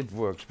top of it. It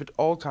works with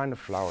all kind of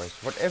flowers.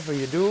 Whatever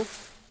you do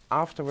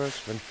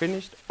afterwards, when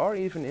finished, or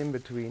even in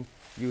between,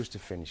 use the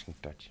finishing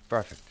touch.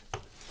 Perfect.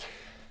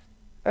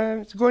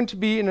 It's going to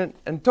be in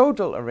a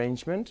total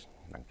arrangement.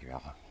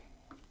 Dankjewel.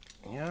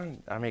 Yeah,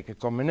 I make a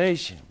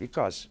combination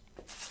because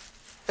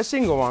a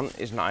single one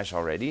is nice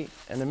already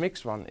and a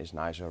mixed one is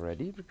nice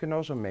already. We can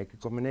also make a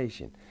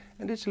combination.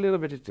 And it's a little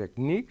bit of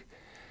technique.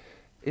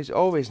 It's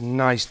always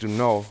nice to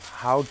know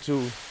how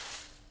to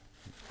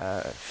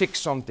fix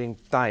something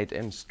tight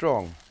and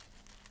strong.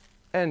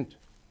 And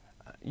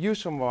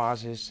use some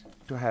vases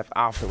to have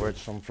afterwards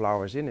some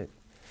flowers in it.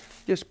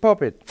 Just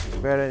pop it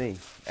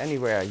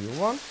anywhere you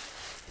want.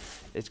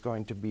 It's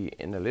going to be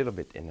in a little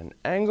bit in an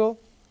angle,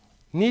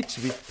 needs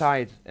to be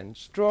tight and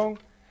strong,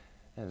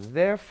 and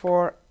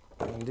therefore,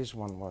 and this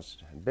one was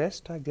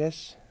best, I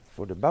guess,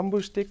 for the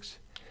bamboo sticks.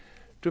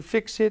 To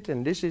fix it,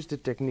 and this is the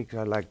technique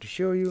I like to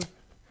show you.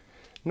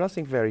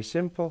 Nothing very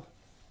simple,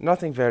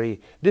 nothing very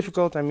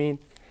difficult, I mean.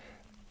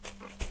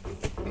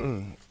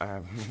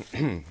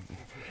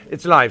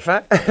 It's live,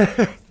 huh?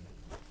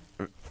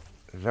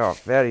 So,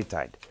 very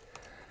tight.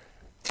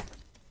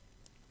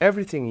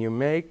 Everything you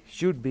make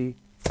should be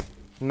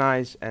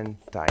nice and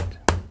tight.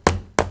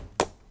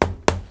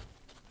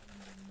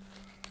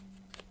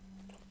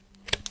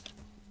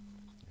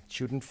 It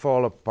shouldn't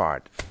fall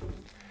apart.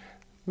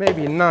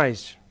 Maybe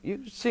nice.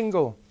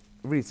 Single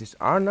wreaths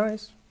are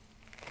nice,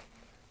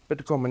 but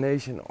the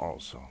combination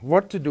also.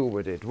 What to do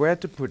with it, where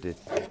to put it.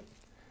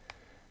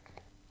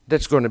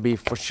 That's going to be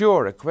for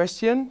sure a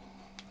question.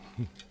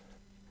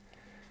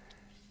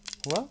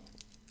 Well,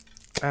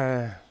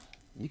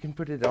 you can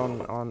put it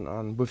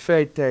on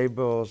buffet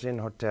tables in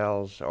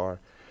hotels or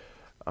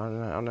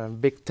on a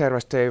big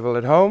terrace table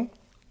at home.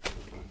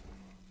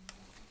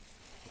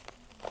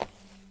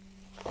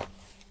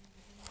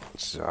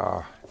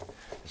 So,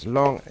 as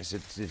long as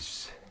it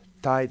is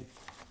tight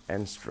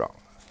and strong.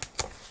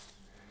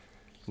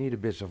 Need a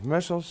bit of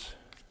muscles.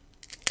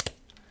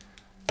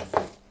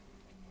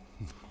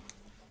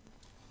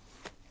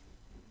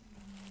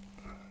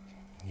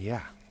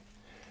 Yeah,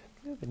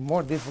 a little bit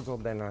more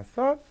difficult than I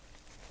thought.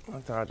 I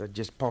thought I'd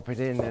just pop it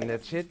in and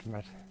that's it,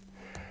 but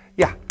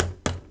yeah.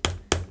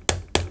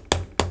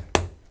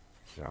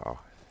 So,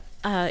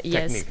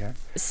 yes, technique, huh?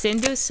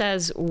 Sindhu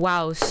says,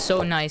 wow,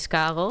 so nice,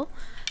 Carel.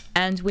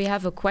 And we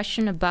have a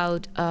question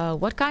about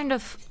what kind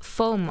of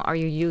foam are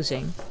you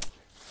using?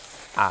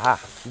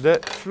 Aha, the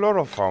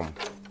floral foam.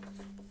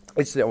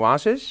 It's the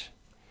Oasis.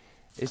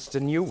 It's the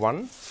new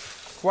one,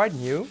 quite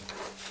new.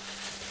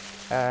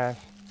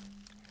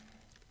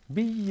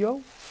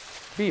 Bio,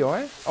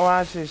 eh?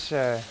 Oasis,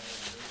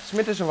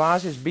 Smithers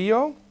Oasis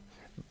Bio,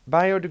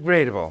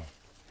 biodegradable.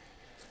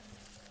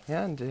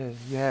 Yeah, and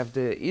you have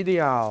the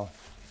Ideal,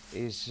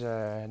 is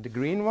the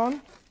green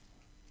one.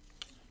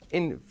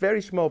 In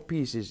very small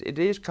pieces, it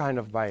is kind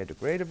of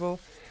biodegradable,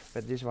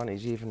 but this one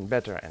is even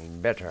better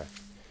and better.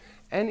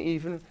 And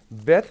even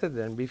better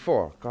than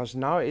before, because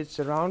now it's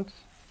around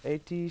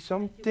 80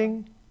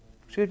 something,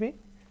 excuse me?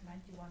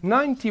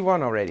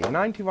 91 already,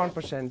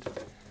 91%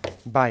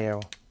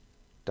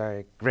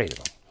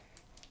 biodegradable.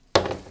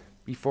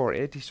 Before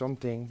 80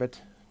 something, but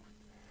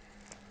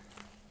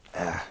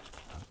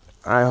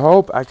I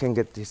hope I can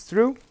get this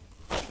through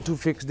to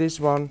fix this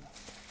one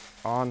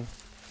on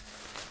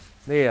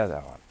the other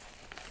one.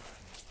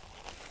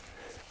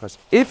 Because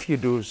if you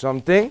do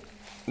something,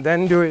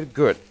 then do it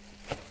good.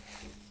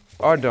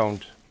 Or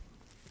don't.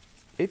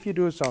 If you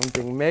do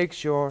something, make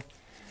sure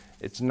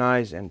it's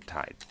nice and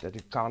tight, that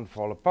it can't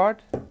fall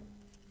apart.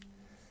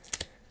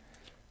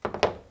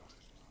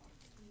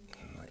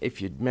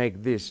 If you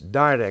make this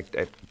direct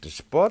at the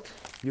spot,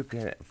 you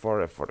can,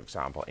 for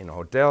example, in a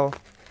hotel,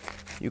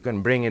 you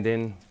can bring it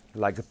in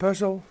like a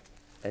puzzle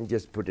and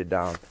just put it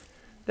down.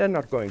 They're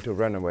not going to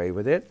run away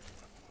with it.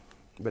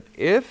 But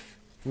if,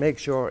 make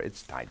sure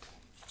it's tight.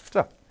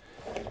 So,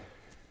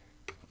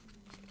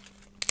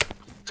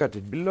 cut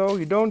it below.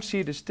 You don't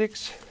see the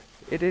sticks.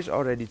 It is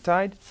already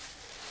tied.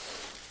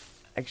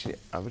 Actually,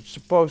 I was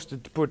supposed to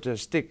put a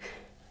stick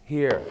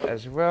here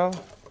as well,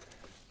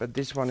 but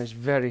this one is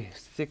very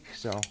thick,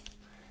 so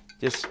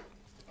just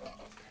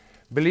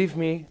believe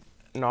me,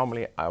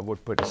 normally I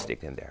would put a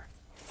stick in there.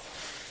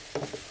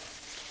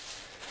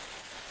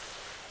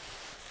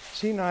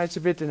 See, now it's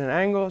a bit in an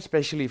angle,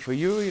 especially for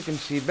you. You can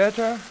see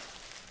better.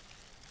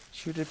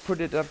 Should I put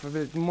it up a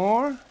bit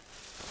more?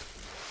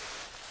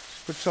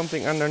 Put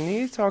something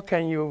underneath, or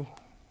can you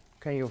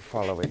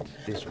follow it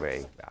this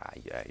way? Ah,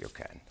 yeah, you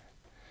can.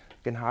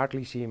 I can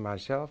hardly see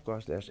myself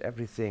because there's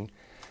everything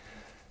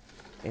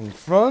in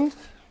front.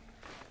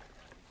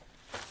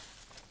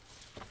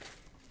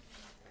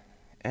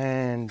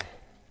 And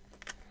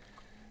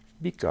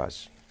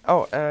because,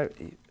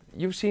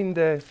 you've seen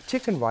the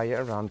chicken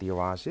wire around the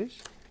Oasis.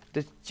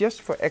 That's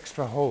just for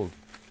extra hold.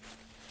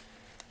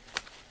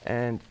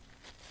 And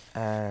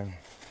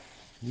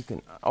you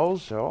can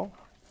also,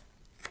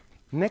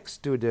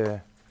 next to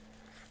the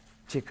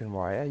chicken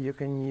wire, you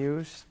can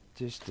use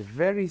just a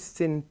very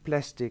thin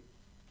plastic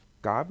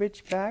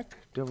garbage bag,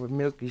 the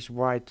milkish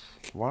white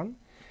one.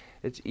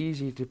 It's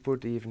easy to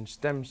put even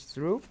stems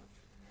through.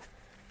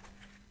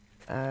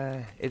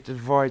 It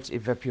avoids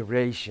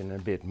evaporation a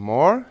bit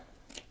more.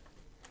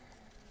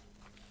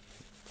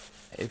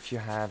 If you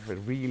have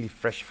really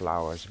fresh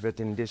flowers, but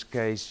in this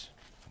case,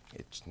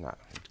 it's not.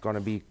 It's gonna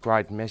be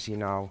quite messy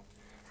now,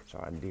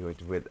 so I do it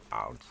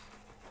without.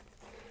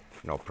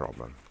 No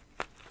problem.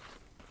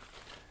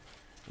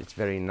 It's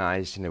very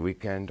nice in the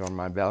weekend on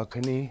my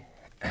balcony.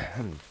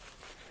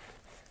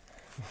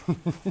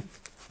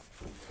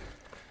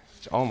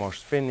 It's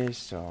almost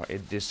finished, so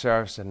it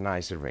deserves a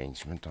nice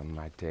arrangement on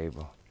my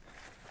table.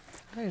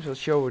 I shall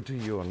show it to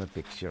you on a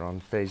picture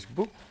on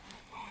Facebook.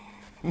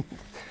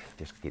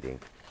 Just kidding.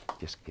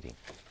 Just kidding.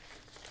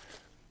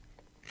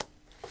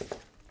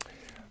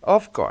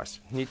 Of course,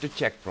 need to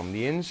check from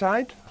the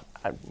inside.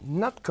 I'm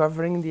not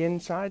covering the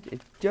inside,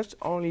 it's just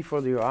only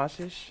for the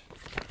oasis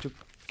to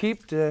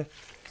keep the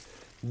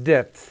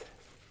depth.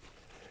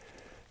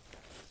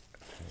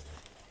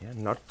 Yeah,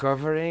 not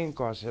covering,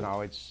 because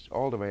now it's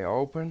all the way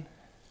open.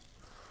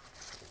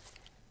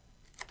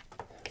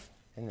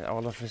 And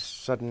all of a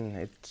sudden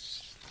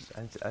it's,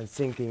 I'm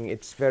thinking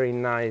it's very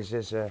nice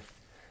as a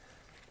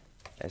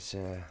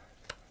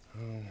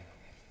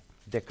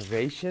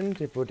decoration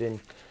to put in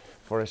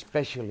for a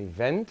special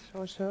event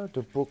or so,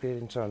 to put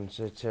in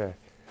such a,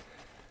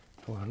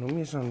 hoe noem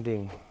je zo'n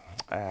ding?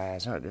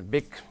 So a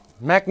big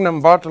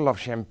magnum bottle of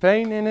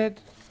champagne in it.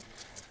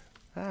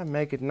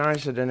 Make it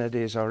nicer than it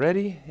is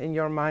already in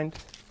your mind.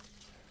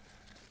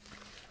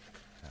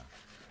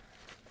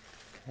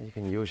 And you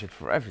can use it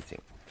for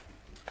everything.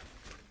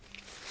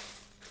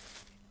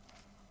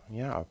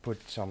 Yeah, I'll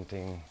put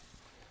something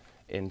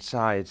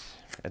inside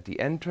at the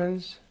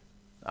entrance.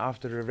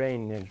 After the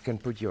rain, you can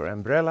put your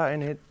umbrella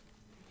in it.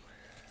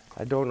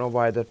 I don't know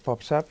why that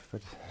pops up,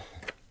 but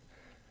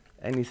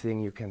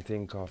anything you can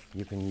think of,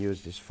 you can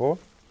use this for.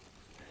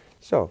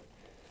 So,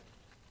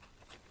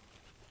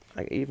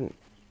 I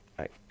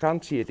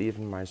can't see it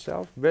even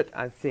myself, but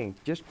I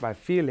think just by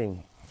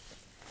feeling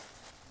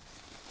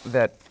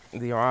that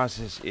the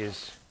oasis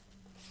is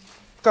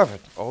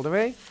covered all the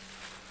way,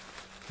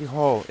 the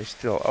hole is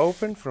still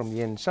open from the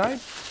inside.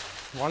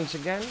 Once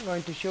again, I'm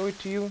going to show it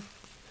to you.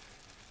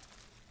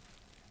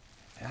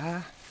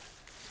 Yeah,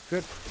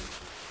 good.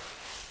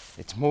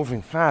 It's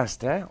moving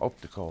fast, eh?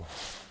 Optical.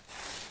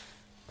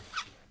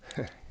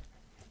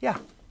 Yeah.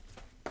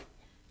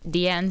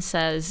 Deanne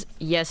says,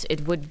 yes,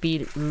 it would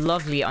be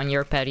lovely on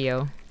your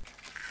patio.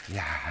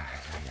 Yeah.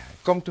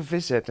 Come to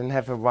visit and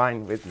have a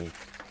wine with me.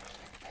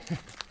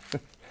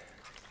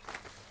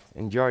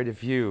 Enjoy the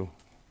view.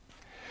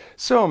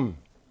 Some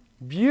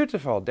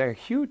beautiful, they're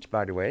huge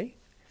by the way,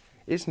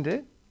 isn't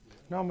it?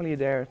 Normally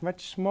they're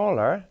much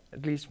smaller,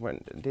 at least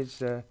when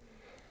this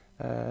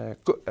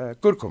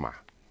curcuma.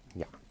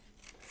 Yeah.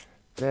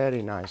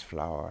 Very nice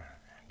flower.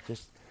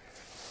 Just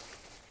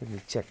let me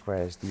check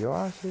where is the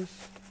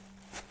oasis.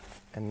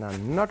 And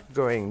I'm not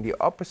going the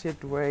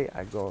opposite way,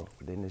 I go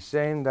in the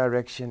same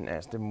direction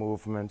as the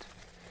movement,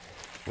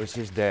 which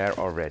is there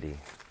already.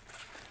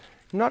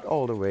 Not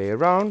all the way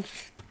around,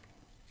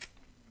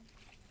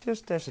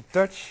 just as a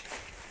touch.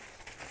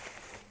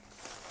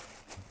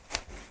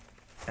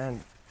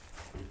 And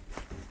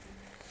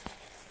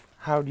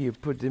how do you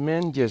put them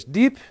in? Just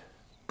deep.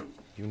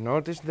 You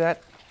notice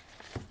that.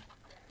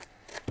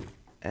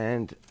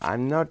 And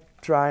I'm not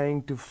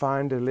trying to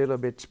find a little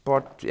bit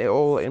spot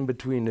all in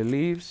between the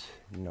leaves.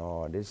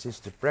 No, this is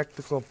the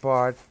practical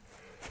part.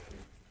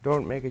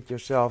 Don't make it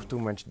yourself too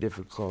much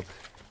difficult.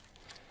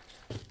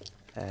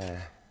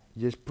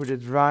 Just put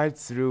it right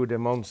through the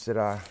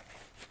monstera.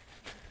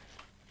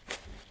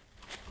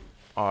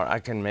 Or I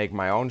can make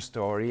my own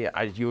story.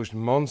 I used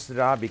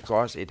monstera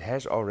because it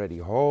has already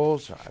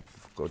holes. So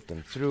I've got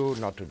them through,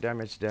 not to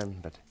damage them,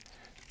 but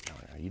no,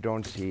 you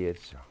don't see it.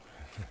 So.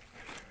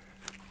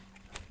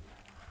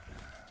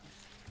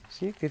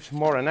 See, it gives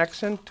more an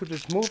accent to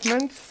this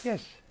movement.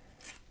 Yes.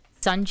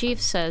 Sanjeev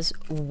says,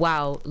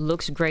 wow,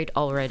 looks great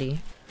already.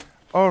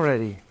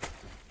 Already.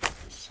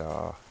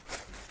 So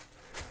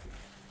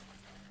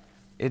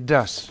it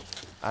does.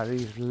 I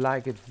really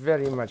like it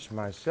very much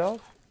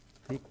myself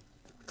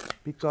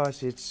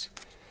because it's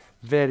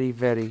very,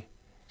 very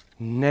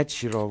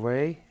natural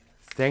way.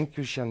 Thank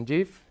you,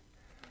 Sanjeev,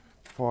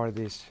 for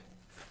this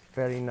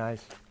very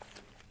nice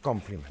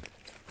compliment.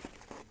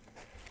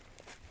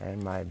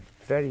 And my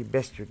very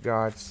best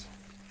regards,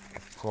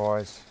 of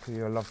course, to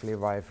your lovely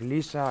wife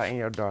Lisa and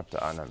your daughter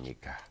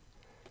Annemieke.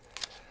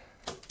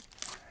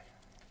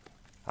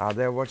 Are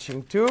they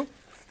watching too?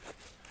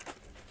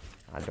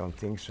 I don't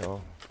think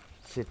so.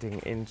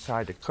 Sitting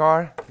inside the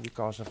car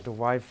because of the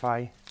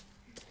Wi-Fi.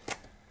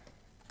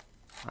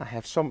 I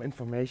have some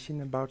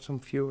information about some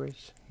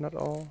viewers, not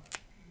all.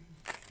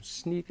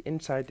 Sneak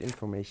inside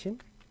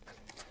information.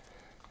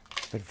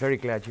 But very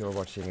glad you're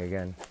watching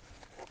again.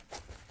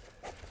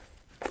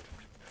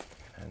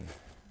 And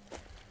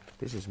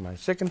this is my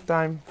second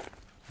time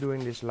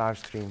doing this live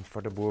stream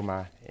for the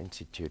Boerma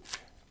Instituut.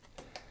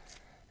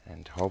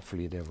 And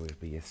hopefully there will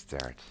be a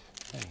third.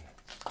 And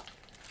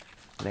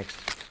next,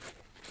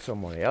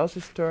 someone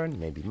else's turn,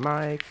 maybe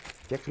Mike,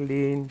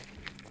 Jacqueline,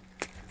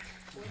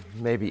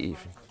 maybe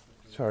even.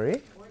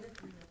 Sorry?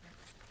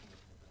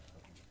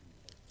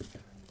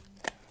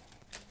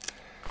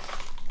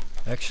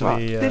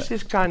 Actually, well, this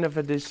is kind of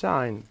a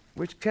design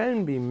which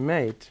can be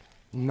made,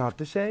 not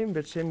the same,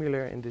 but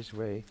similar in this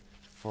way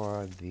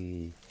for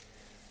the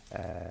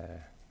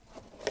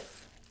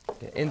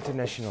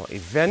international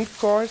event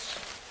course,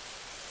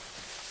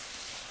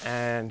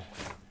 and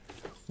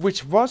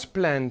which was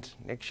planned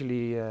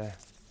actually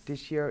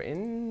this year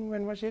in,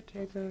 when was it?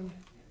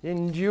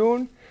 In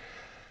June.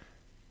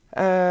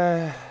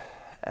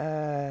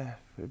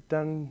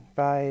 Done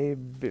by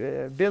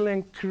Bill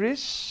and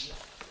Chris.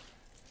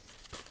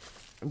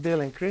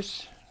 Bill and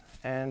Chris.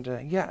 And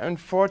yeah,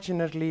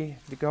 unfortunately,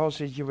 the whole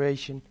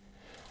situation,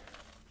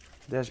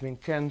 there's been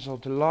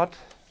cancelled a lot.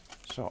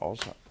 So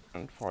also,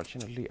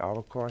 unfortunately,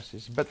 our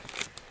courses. But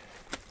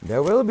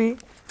there will be.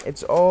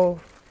 It's all.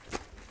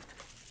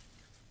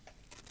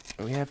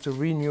 We have to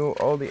renew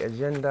all the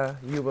agenda.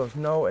 You will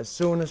know as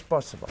soon as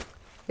possible.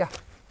 Yeah,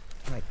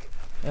 Mike.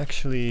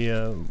 Actually,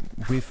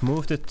 we've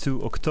moved it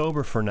to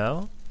October for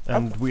now,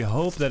 and we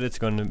hope that it's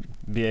going to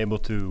be able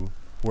to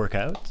work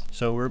out.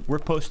 So we're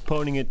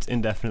postponing it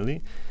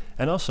indefinitely.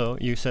 And also,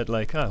 you said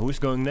like, who's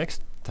going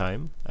next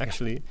time?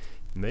 Actually,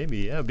 maybe,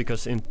 yeah,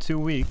 because in 2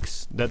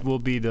 weeks, that will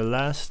be the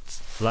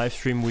last live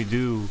stream we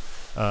do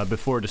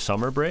before the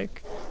summer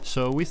break.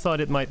 So we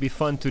thought it might be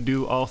fun to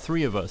do all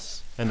 3 of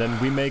us, and then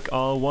we make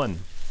all one.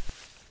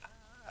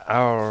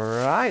 All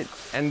right,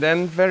 and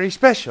then very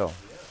special.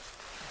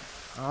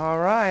 All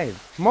right,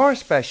 more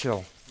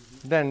special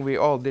than we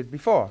all did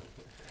before.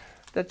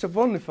 That's a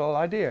wonderful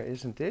idea,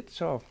 isn't it?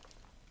 So,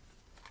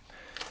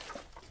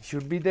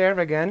 should be there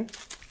again.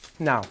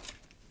 Now,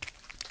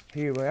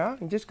 here we are.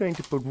 I'm just going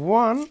to put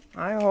one.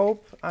 I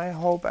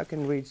hope I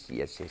can reach.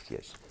 Yes.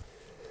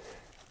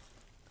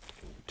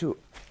 To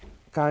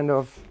kind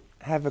of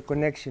have a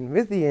connection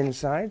with the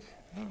inside.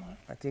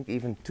 I think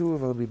even 2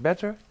 will be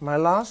better. My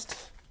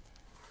last.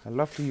 I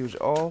love to use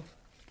all.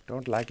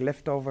 Don't like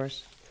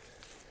leftovers.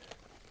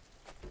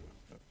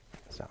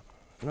 So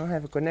now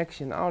have a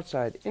connection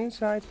outside,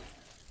 inside.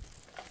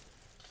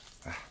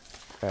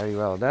 Very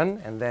well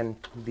done. And then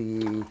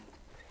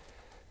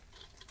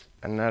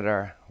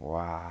another.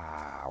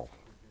 Wow.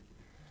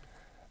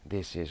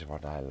 This is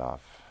what I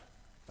love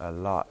a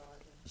lot.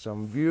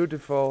 Some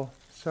beautiful.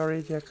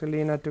 Sorry,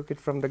 Jacqueline, I took it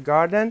from the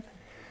garden.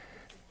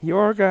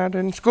 Your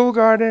garden, school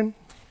garden.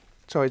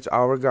 So it's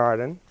our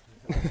garden.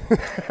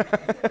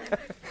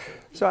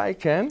 So I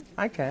can.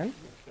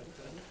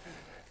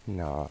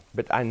 No,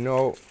 but I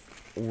know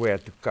where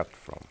to cut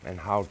from and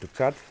how to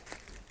cut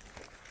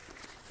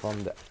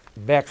from the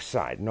back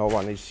side. No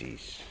one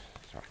sees.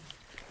 So,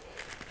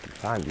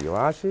 find the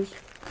oasis.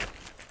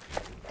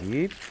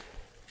 Deep.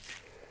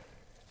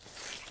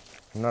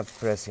 Not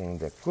pressing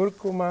the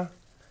curcuma.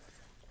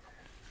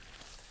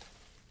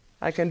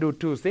 I can do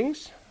 2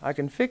 things. I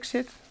can fix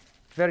it,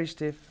 very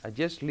stiff. I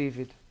just leave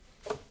it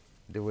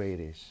the way it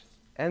is.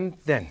 And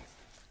then,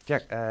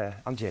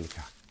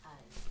 Angelica.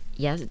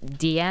 Yes,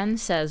 Deanne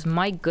says,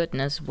 my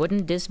goodness,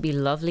 wouldn't this be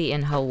lovely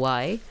in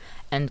Hawaii?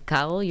 And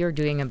Carel, you're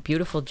doing a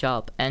beautiful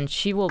job. And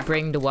she will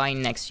bring the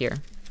wine next year.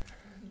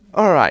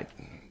 All right.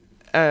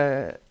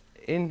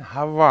 In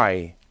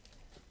Hawaii,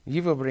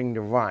 you will bring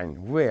the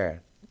wine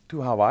where?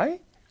 To Hawaii?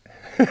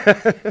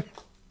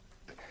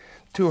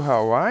 To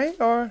Hawaii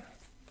or?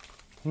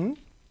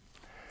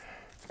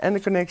 And the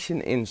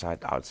connection inside,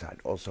 outside,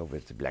 also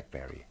with the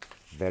blackberry.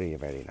 Very,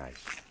 very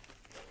nice.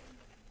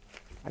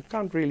 I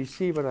can't really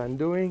see what I'm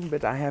doing,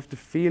 but I have the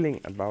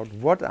feeling about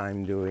what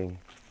I'm doing.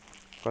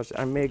 Because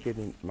I make it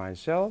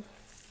myself.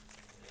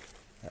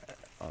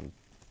 On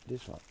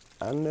this one,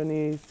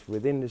 underneath,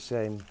 within the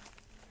same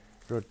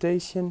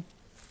rotation.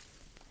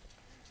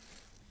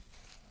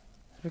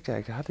 Even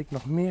kijken, had ik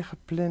nog meer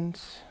gepland?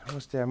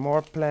 Was there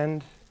more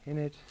planned in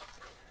it?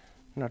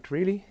 Not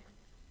really.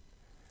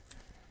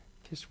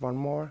 Just one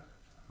more.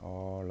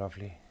 Oh,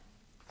 lovely.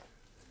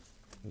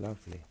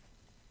 Lovely.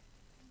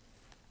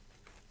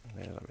 A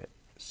little bit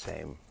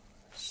same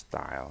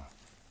style,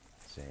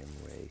 same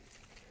way.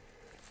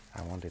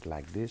 I want it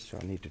like this, so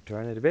I need to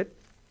turn it a bit.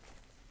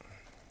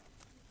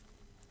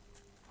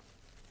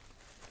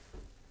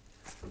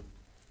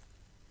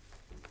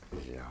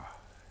 Yeah,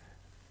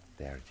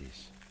 there it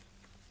is.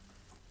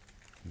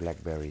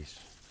 Blackberries.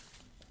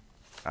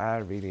 I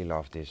really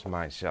love this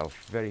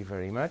myself very,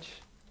 very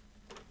much.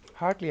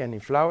 Hardly any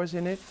flowers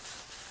in it.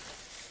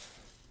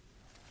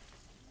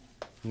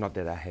 Not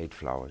that I hate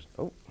flowers.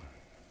 Oh,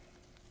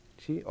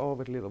 see, all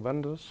with little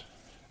bundles.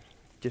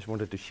 Just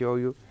wanted to show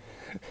you.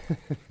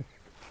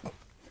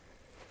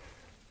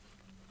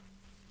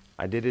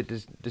 I did it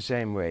the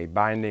same way,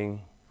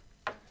 binding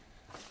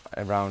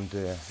around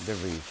the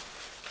wreath.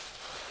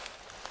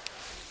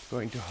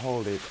 Going to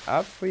hold it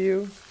up for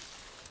you.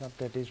 Not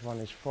that this one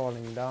is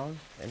falling down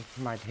and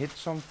might hit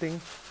something.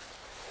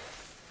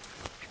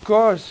 Of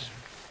course,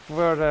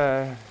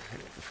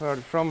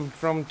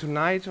 from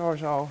tonight or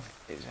so,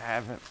 is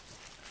have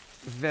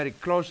very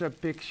close-up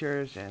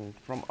pictures and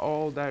from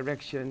all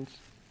directions.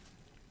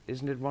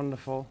 Isn't it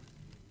wonderful?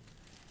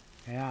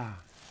 Yeah.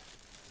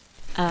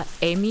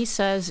 Amy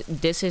says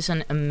this is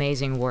an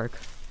amazing work.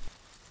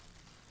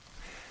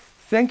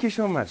 Thank you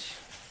so much.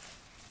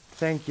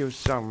 Thank you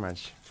so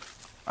much.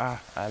 I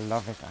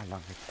love it, I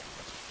love it.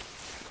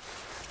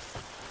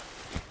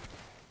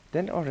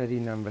 Then already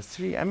number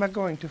 3. Am I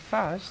going too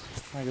fast,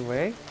 by the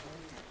way?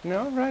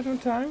 No, right on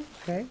time?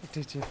 Okay.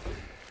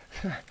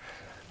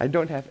 I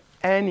don't have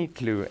any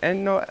clue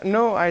and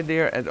no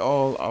idea at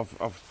all of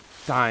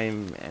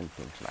time and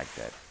things like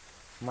that.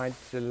 Might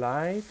the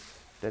light,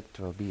 that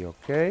will be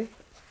okay.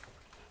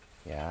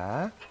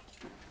 Yeah.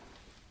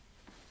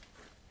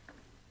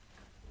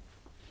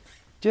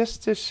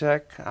 Just a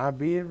sec, I'll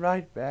be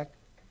right back.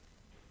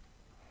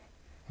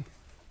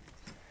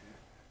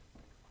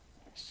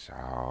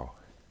 So.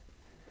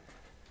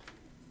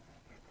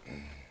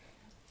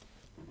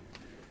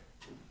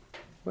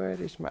 Where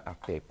is my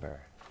paper?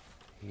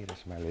 Here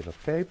is my little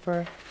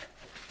paper.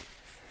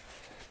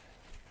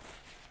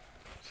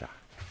 So.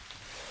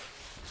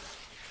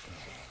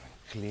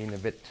 Clean a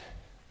bit.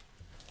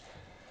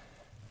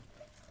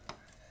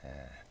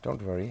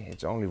 Don't worry,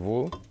 it's only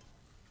wool.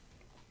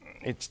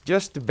 It's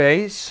just the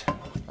base.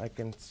 I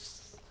can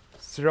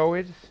throw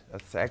it.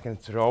 I can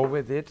throw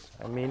with it.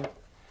 I mean,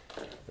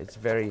 it's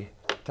very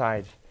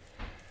tight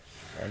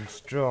and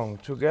strong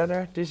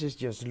together. This is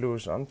just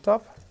loose on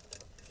top.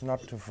 Not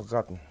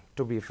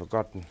to be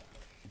forgotten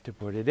to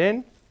put it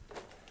in.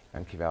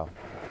 Dankjewel.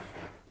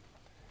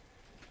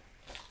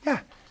 Yeah,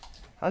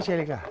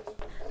 Angelica.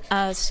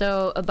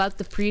 So about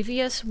the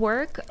previous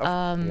work,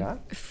 yeah.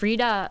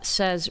 Frida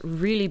says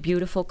really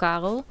beautiful,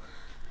 Carel.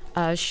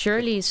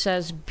 Shirley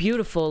says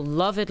beautiful,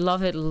 love it,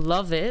 love it,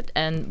 love it,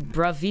 and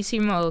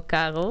bravissimo,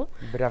 Carel.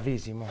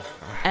 Bravissimo.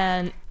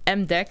 And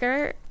M.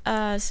 Dekker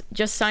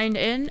just signed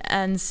in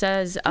and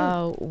says,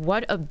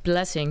 what a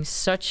blessing,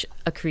 such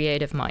a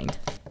creative mind.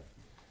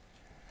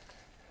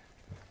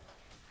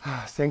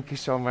 Thank you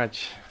so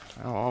much.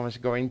 I'm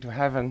almost going to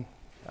heaven.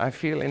 I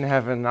feel in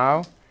heaven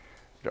now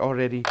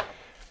already.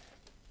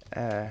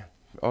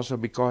 Also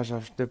because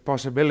of the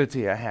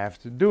possibility I have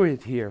to do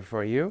it here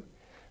for you.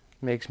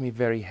 Makes me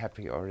very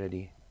happy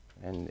already.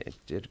 And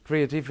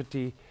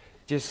creativity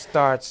just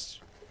starts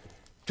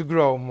to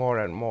grow more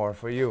and more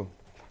for you.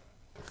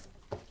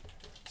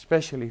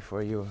 Especially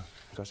for you,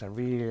 because I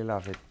really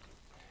love it.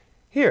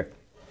 Here,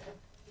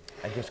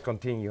 I just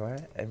continue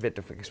a bit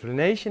of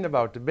explanation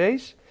about the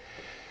base.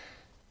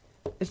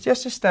 It's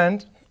just a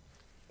stand,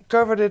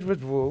 covered it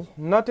with wool,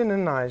 not in a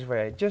nice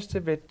way, just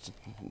a bit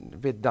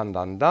done.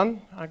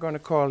 I'm going to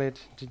call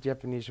it the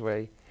Japanese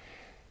way.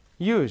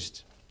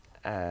 Used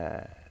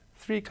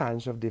 3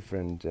 kinds of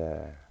different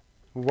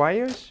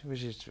wires,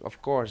 which is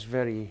of course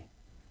very.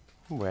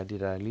 Where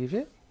did I leave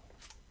it?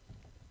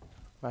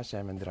 Waar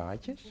zijn mijn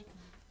draadjes?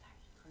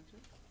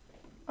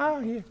 Ah,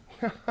 here.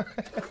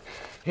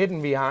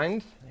 hidden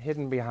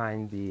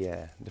behind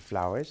the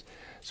flowers.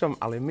 Some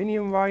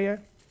aluminium wire.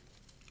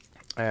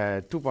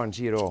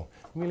 2.0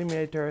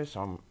 millimeters,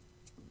 some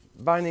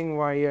binding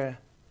wire,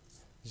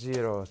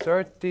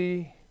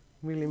 0.30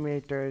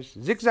 millimeters,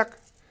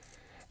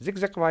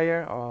 zigzag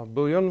wire or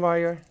bouillon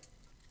wire,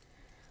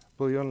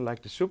 bouillon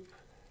like the soup,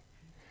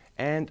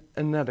 and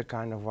another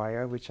kind of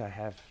wire which I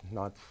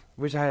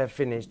have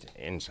finished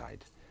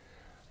inside.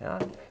 Yeah.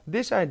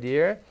 This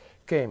idea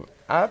came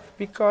up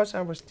because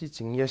I was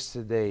teaching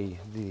yesterday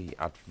the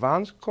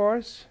advanced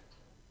course,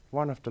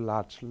 one of the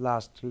last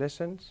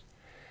lessons.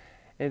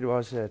 It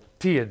was a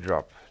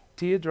teardrop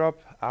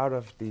out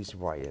of these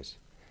wires.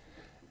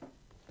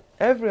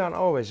 Everyone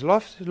always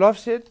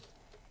loves it.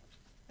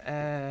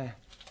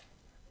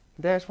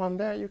 There's one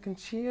there, you can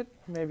see it.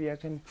 Maybe I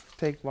can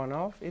take one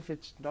off if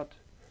it's not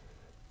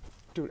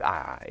too.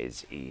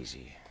 It's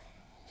easy.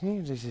 See,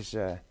 this is.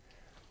 You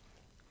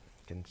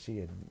can see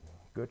it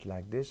good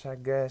like this, I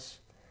guess.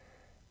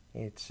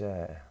 It's.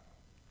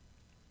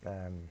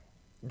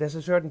 There's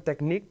a certain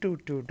technique to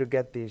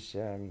get this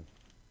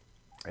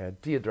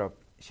teardrop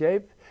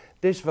shape.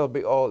 This will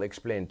be all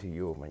explained to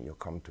you when you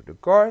come to the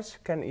course.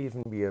 Can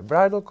even be a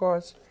bridal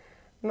course,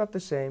 not the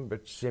same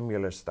but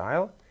similar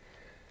style.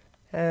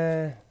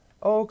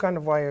 All kind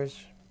of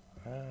wires.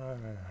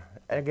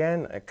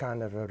 Again, a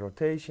kind of a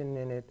rotation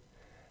in it,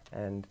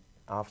 and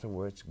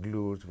afterwards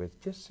glued with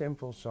just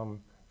simple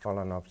some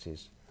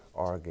phalaenopsis,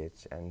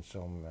 orchids, and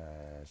some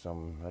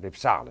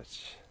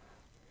rhipsales.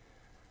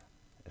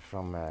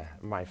 From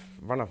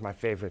one of my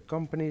favorite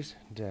companies,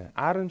 the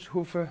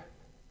Arendshoeve.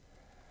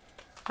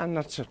 I'm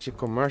not such a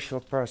commercial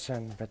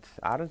person, but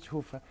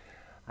Arendshoeve,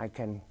 I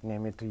can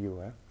name it to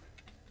you.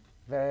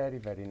 Very,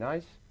 very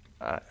nice.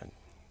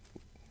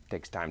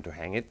 Takes time to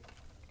hang it.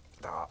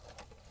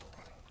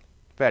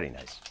 Very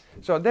nice.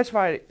 So that's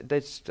why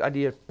this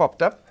idea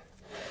popped up.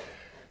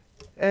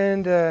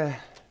 And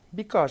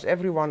because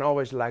everyone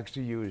always likes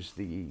to use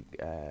the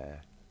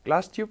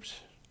glass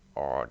tubes,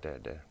 or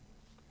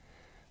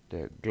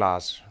the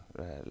glass,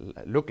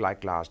 look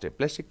like glass, the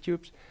plastic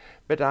tubes,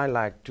 but I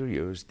like to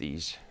use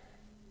these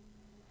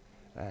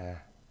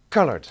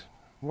colored.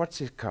 What's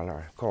this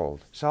color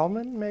called?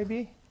 Salmon,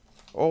 maybe?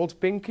 Old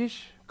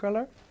pinkish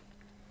color?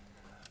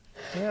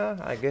 Yeah,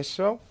 I guess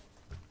so.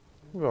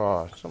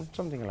 Oh,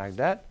 something like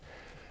that.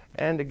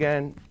 And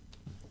again,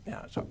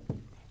 yeah, so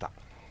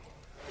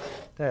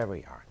there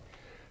we are.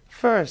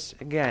 First,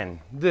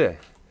 again, the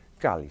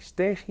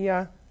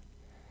Calistegia.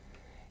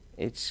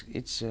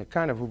 It's a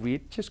kind of a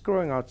weed just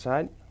growing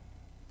outside,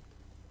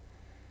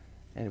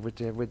 and with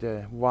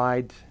the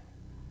wide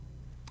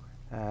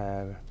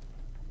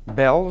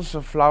bells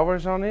of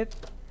flowers on it.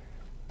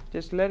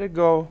 Just let it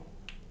go.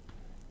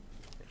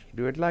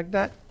 Do it like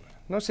that.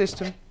 No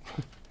system.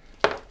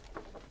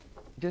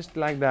 Just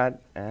like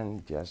that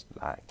and just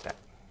like that.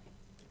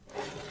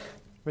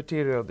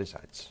 Material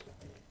decides.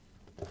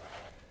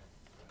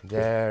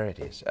 There it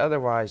is.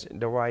 Otherwise,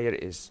 the wire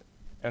is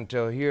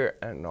until here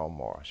and no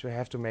more. So you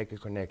have to make a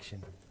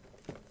connection.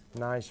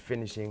 Nice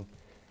finishing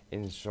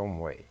in some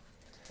way.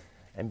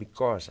 And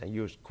because I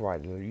used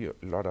quite a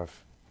lot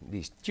of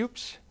these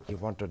tubes, you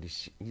want to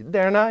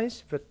they're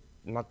nice, but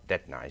not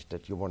that nice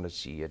that you want to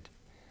see it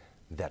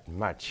that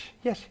much.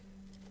 Yes.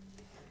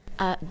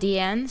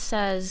 Deanne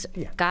says,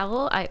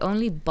 Carel, I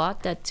only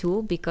bought that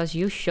tool because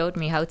you showed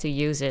me how to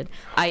use it.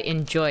 I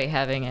enjoy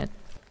having it.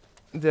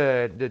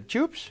 The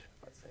tubes?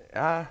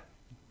 That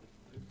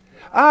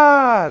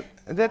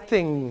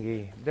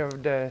thingy,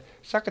 the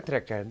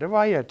zakkentrekker, the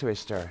wire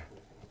twister.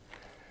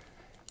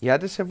 Yeah,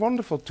 that's a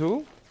wonderful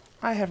tool.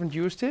 I haven't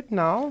used it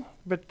now,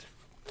 but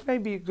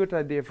maybe a good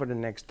idea for the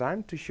next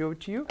time to show it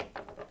to you,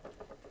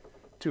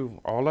 to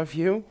all of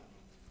you,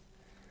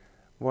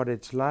 what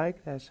it's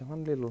like. There's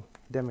one little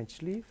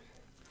damaged leaf.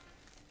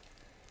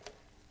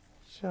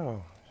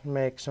 So,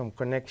 make some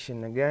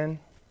connection again,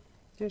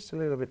 just a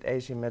little bit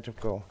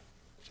asymmetrical.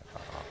 So,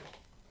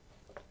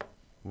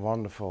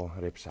 wonderful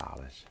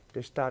ripsalis.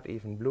 They start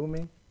even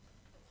blooming.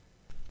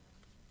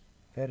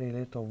 Very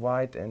little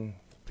white and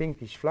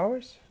pinkish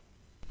flowers.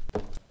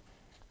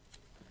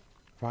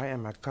 Why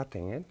am I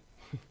cutting it?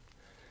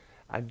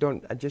 I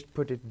just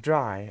put it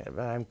dry,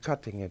 but I'm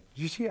cutting it.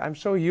 You see, I'm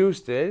so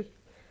used to it.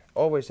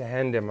 Always a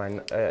hand in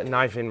my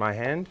knife in my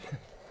hand.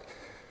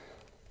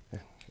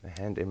 A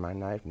hand in my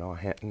knife, no,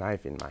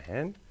 knife in my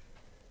hand.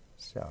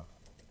 So,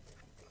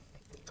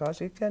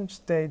 because it can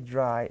stay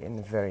dry in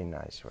a very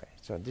nice way.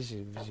 So this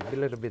is a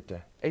little bit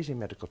the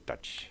asymmetrical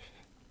touch.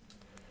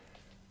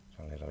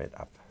 So a little bit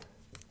up.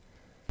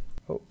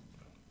 Oh,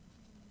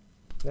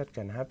 that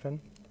can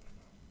happen.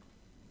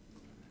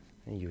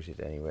 And use it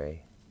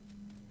anyway.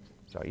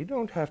 So you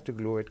don't have to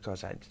glue it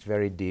because it's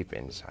very deep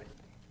inside.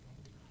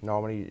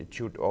 Normally it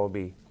should all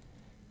be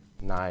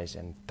nice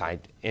and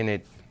tight in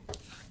it.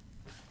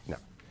 No.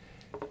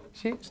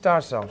 See,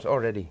 star stamps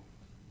already.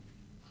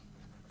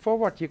 For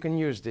what you can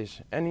use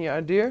this? Any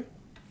idea?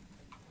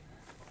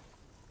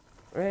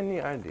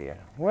 Any idea?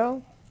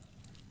 Well,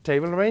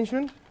 table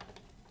arrangement.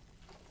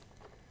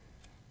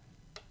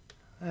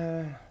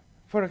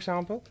 For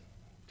example,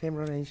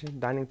 table arrangement,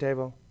 dining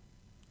table,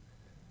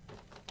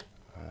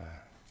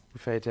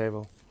 buffet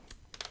table.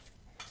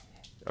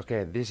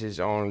 Okay, this is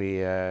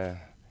only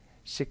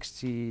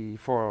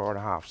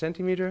 64.5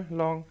 centimeter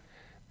long.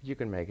 You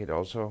can make it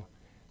also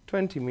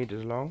 20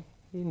 meters long.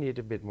 You need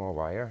a bit more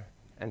wire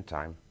and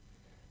time.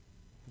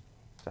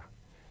 So,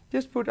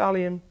 just put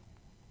allium.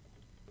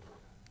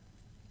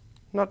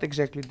 Not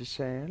exactly the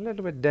same. A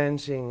little bit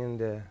dancing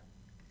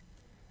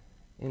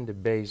in the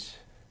base.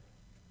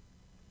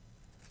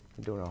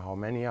 I don't know how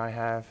many I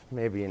have.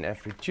 Maybe in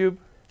every tube.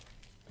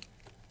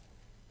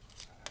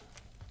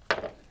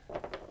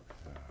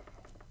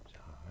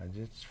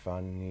 It's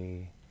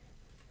funny.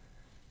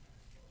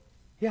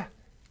 Yeah,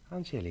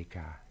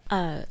 Angelica.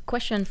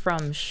 Question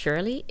from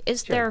Shirley.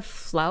 Is there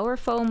flower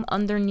foam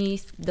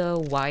underneath the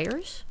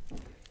wires?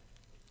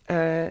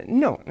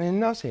 No,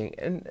 nothing.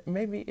 And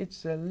maybe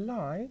it's a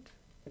light,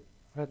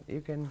 but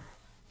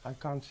I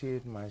can't see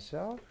it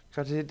myself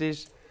because it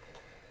is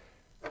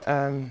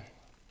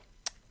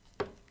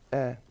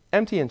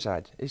empty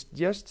inside. It's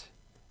just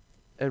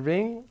a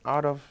ring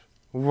out of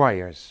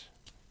wires.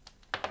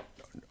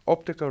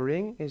 Optical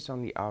ring is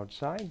on the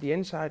outside, the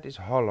inside is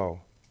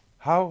hollow.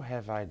 How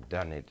have I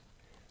done it?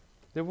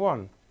 The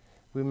one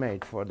we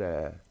made for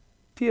the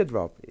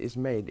teardrop is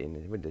made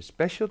with a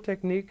special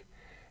technique,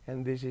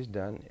 and this is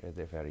done with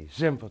a very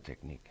simple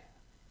technique.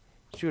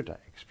 Should I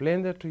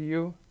explain that to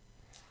you?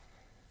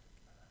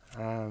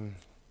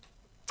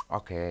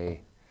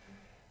 Okay.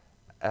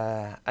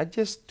 I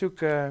just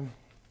took a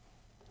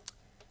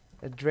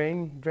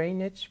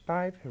drainage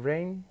pipe,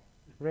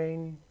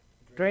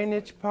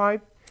 drainage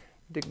pipe,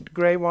 the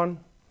grey one,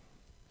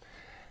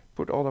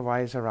 put all the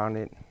wires around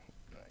it,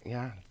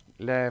 yeah,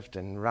 left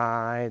and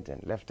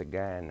left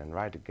again and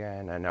right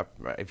again and up,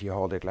 if you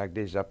hold it like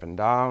this, up and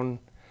down,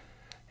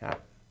 yeah,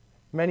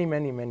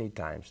 many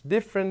times.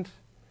 Different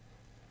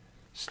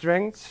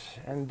strengths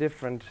and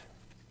different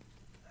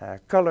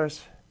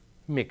colors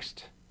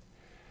mixed.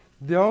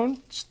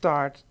 Don't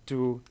start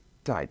too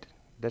tight,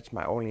 that's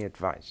my only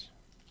advice,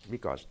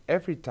 because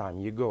every time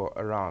you go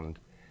around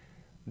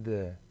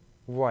the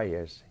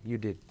wires you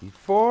did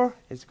before,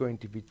 it's going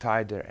to be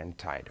tighter and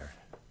tighter.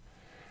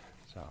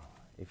 So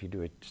if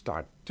you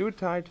start too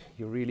tight,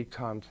 you really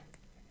can't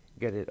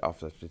get it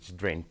off its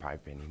drain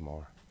pipe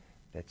anymore.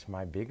 That's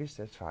my biggest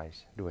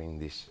advice doing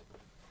this.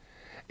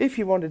 If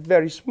you want it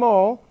very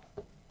small,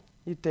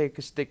 you take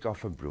a stick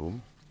of a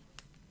broom.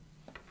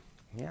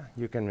 Yeah,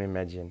 you can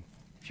imagine.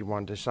 If you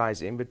want a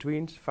size in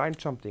between, find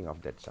something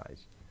of that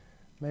size.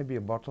 Maybe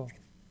a bottle.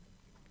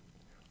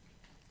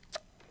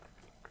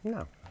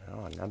 No.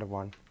 Oh, another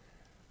one.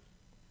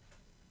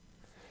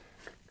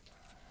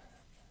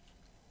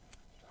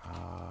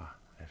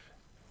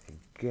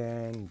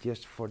 Again,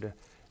 just for the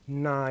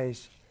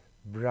nice,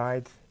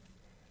 bright,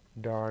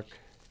 dark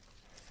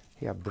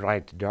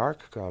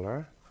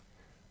color,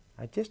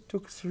 I just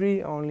took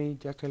 3 only,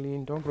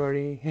 Jacqueline, don't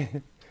worry.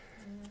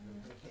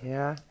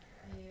 Yeah,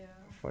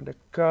 for the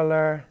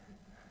color.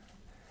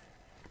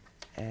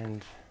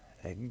 And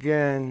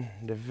again,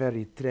 the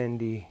very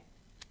trendy,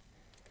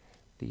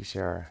 these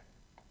are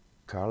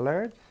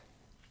colored.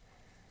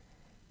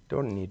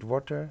 Don't need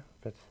water,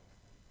 but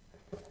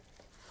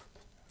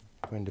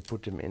I'm going to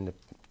put them in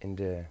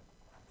the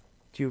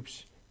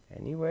tubes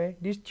anyway.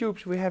 These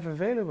tubes we have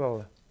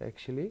available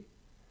actually,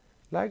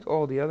 like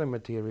all the other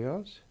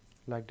materials,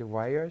 like the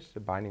wires, the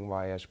binding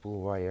wire,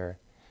 spool wire,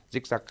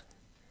 zigzag,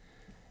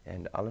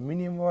 and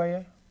aluminium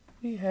wire.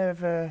 We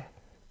have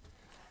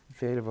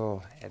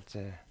available at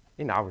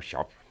in our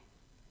shop.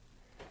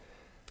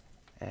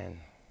 And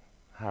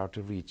how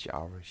to reach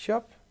our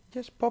shop?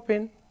 Just pop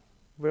in.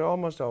 We're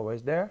almost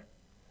always there.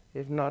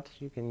 If not,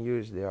 you can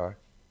use your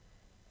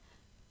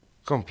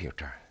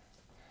computer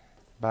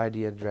by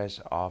the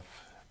address of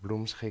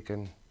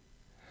Bloemschikken.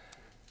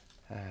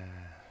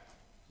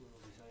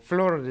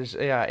 Floral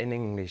yeah, in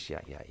English,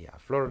 yeah.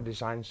 Floral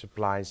Design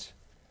Supplies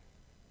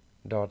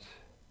 .nl.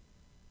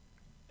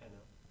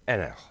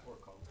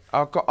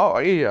 Oh,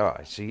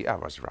 yeah, see, I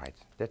was right.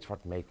 That's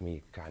what made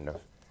me kind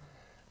of.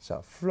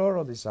 So,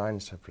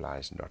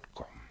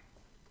 floraldesignSupplies.com.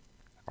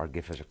 Or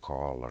give us a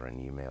call or an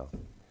email.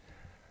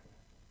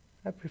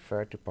 I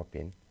prefer to pop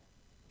in.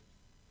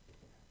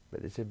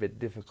 But it's a bit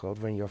difficult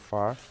when you're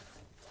far.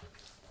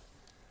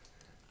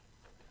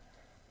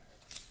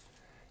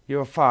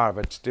 You're far,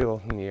 but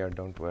still near,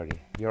 don't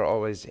worry. You're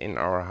always in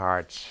our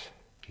hearts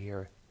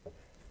here.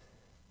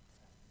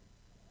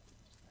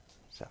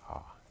 So,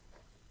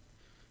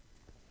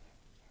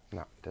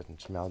 no, it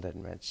doesn't smell that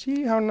much.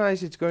 See how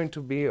nice it's going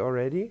to be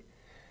already?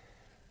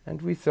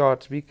 And we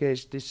thought,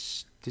 because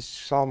this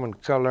salmon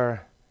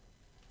color,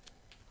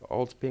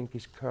 old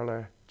pinkish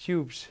color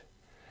tubes,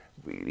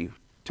 really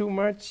too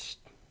much,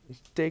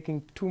 it's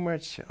taking too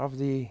much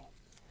of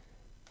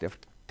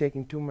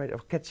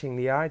of catching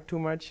the eye too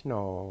much.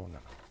 No.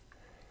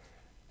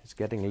 It's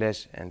getting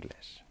less and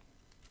less.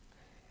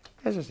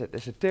 As I said,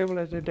 there's a table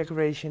as a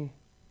decoration,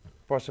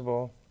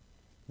 possible,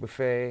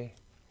 buffet,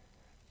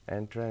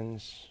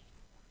 entrance,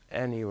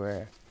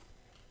 anywhere.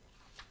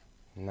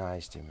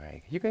 Nice to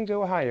make. You can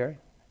go higher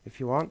if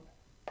you want,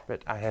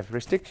 but I have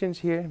restrictions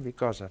here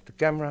because of the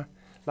camera,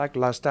 like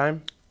last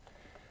time.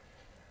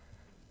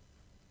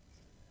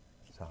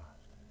 So,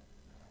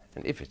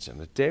 and if it's on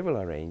the table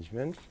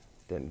arrangement,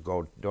 then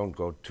don't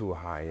go too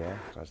high,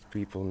 because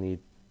people need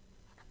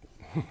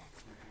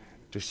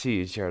to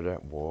see each other.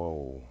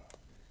 Whoa.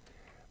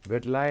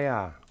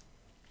 Buddleia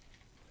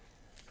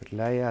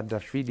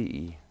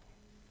Davidii,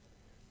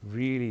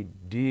 really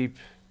deep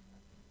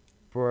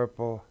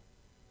purple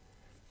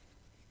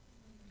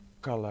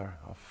color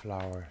of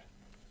flower.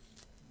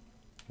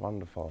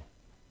 Wonderful.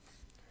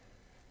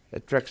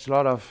 Attracts a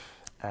lot of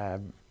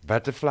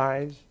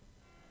butterflies,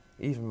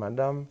 even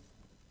Madame.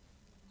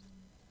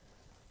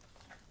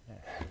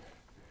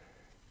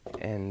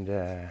 And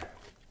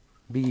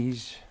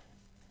bees.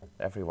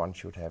 Everyone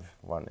should have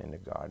one in the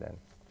garden.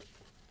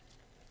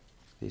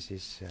 This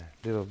is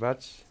little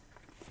buds.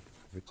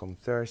 Become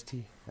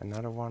thirsty.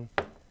 Another one.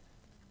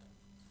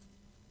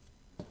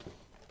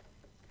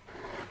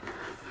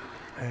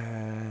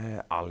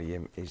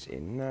 Allium is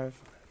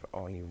enough.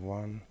 Only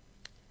one.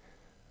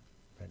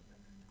 But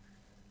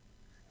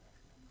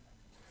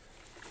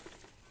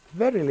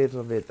very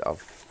little bit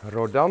of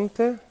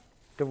Rodante,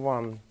 the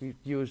one we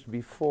used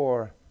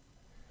before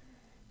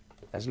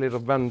as little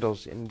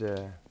bundles in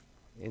the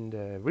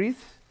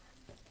wreath.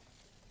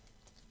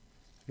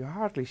 You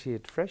hardly see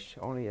it fresh,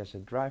 only as a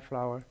dry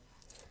flower.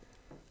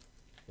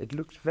 It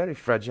looks very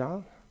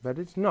fragile, but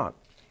it's not.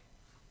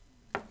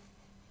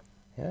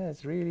 Yeah,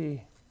 it's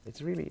really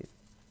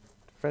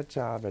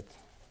fragile, but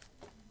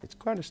it's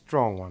quite a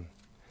strong one.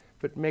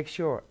 But make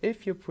sure,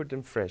 if you put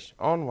them fresh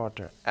on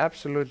water,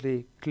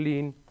 absolutely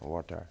clean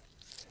water.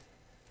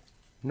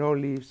 No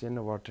leaves in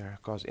the water,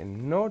 because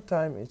in no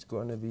time it's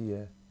going to be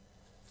a...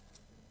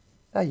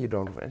 you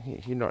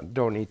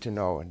don't need to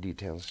know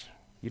details.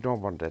 You don't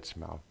want that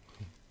smell.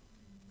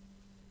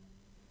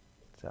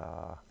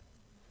 So,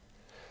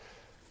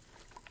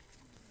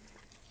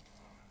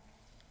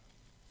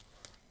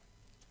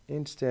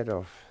 instead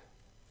of,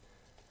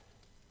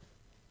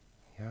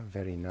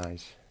 very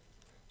nice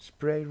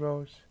spray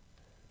rose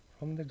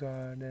from the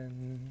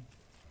garden.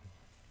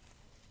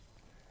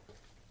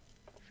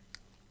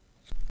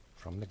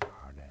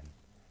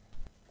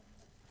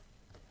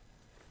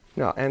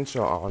 Now, and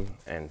so on,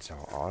 and so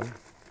on.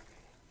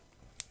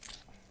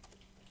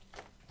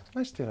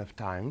 I still have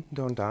time,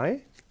 don't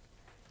I?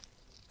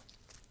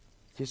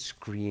 Just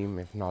scream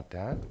if not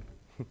that.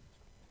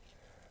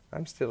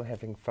 I'm still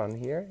having fun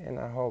here, and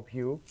I hope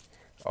you,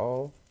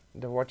 all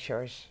the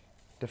watchers,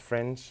 the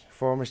friends,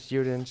 former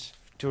students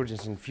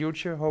in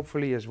future,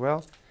 hopefully as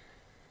well.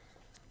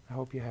 I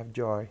hope you have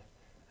joy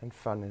and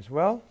fun as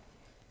well.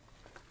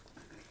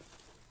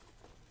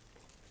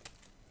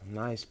 A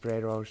nice spray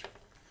rose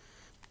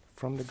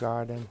from the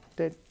garden.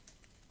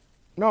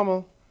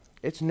 Normal,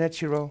 it's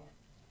natural.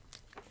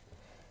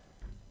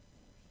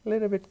 a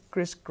little bit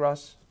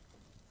crisscross,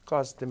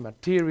 because the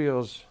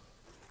materials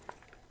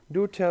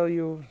do tell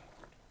you,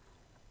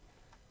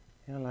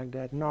 like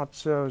that, not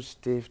so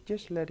stiff.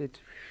 Just let it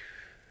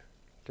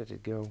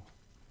go.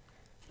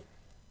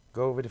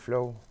 Go with the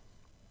flow.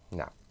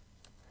 Now,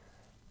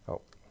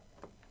 oh,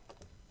 I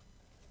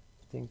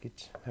think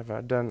it's. Have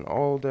I done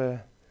all the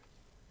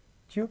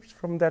tubes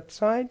from that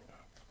side?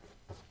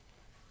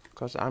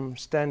 Because I'm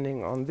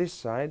standing on this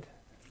side.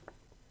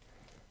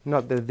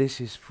 Not that this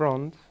is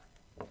front.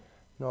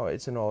 No,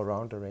 it's an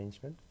all-round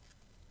arrangement.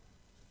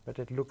 But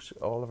it looks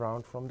all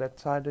around from that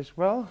side as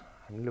well.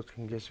 I'm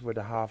looking just with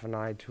a half an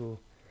eye to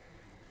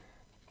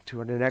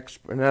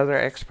another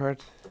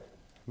expert,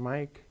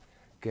 Mike.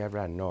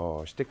 Gebra,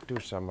 no, stick to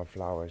summer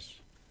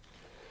flowers.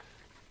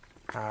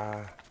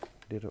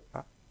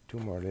 Two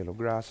more little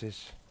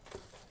grasses.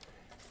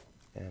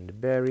 And the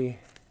berry.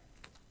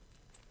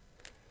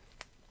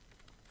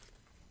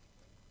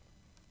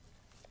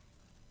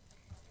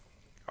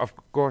 Of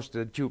course,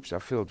 the tubes are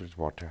filled with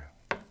water.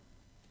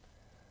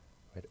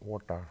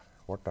 Water.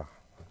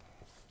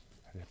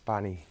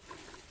 Pani.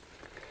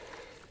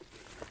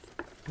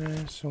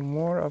 Some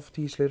more of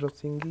these little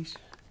thingies.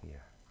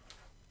 Yeah.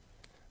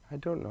 I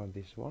don't know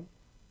this one.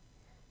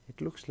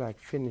 It looks like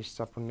finished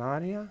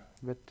saponaria,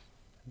 but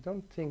I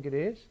don't think it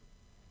is.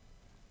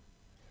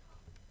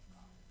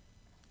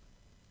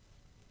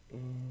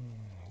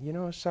 You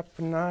know,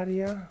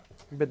 saponaria,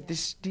 but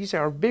these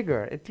are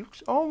bigger. It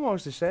looks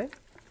almost the same.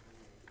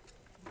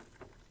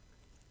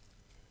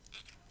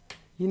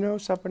 You know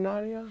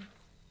saponaria?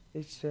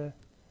 It's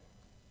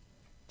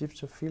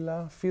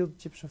gypsophila, field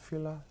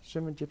gypsophila,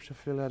 summer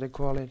gypsophila they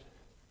call it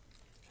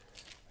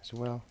as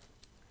well.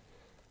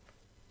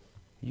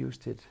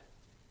 Used it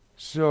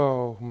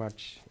so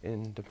much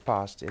in the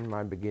past, in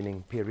my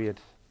beginning period.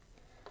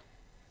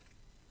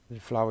 The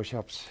flower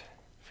shop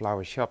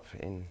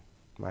in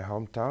my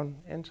hometown,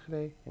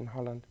 Enschede in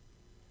Holland.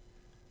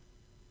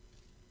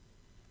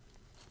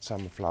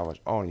 Summer flowers,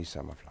 only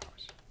summer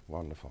flowers.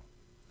 Wonderful.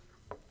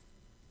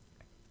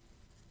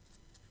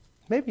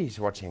 Maybe he's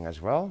watching as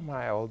well,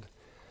 my old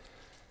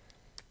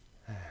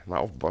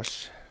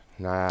boss.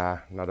 Nah,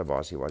 not a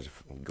boss, he was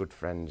a good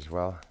friend as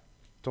well.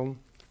 Tom.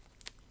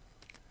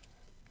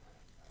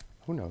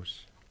 Who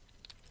knows?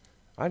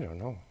 I don't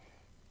know.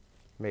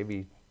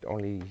 Maybe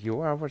only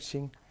you are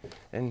watching.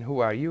 And who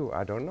are you?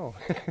 I don't know.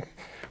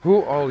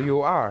 Who all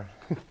you are.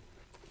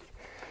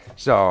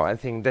 So I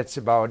think that's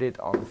about it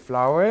on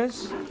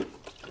flowers.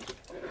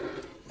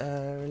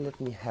 Let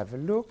me have a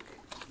look.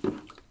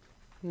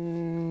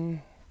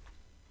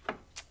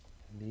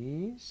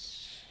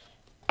 These.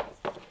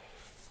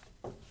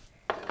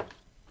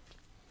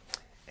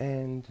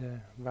 En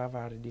waar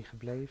waren die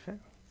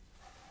gebleven?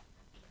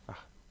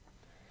 Ach,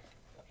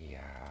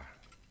 ja.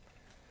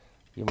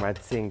 You might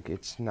think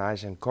it's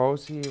nice and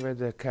cozy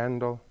with a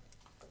candle.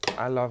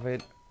 I love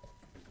it.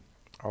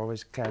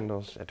 Always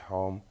candles at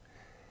home.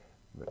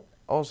 But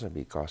also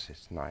because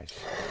it's nice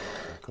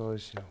and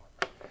cozy.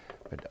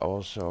 But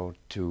also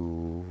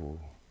to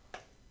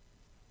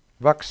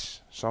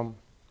wax some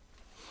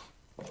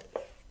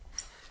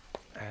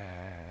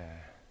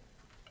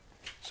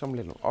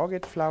little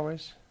orchid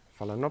flowers,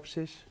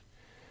 phalaenopsis.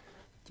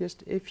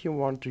 Just if you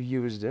want to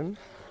use them,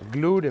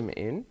 glue them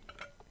in.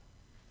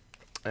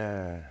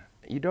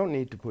 You don't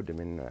need to put them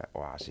in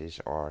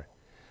oasis or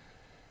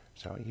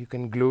so. You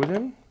can glue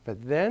them,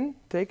 but then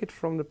take it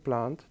from the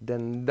plant,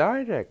 then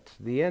direct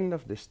the end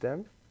of the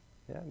stem,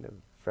 the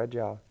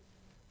fragile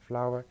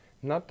flower,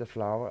 not the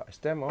flower,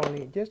 stem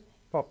only, just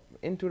pop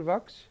into the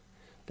wax.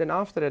 Then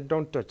after that,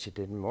 don't touch it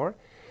anymore.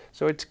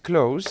 So it's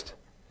closed.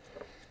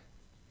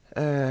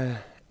 And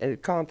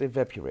it can't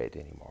evaporate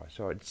anymore,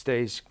 so it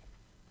stays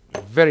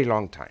a very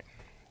long time.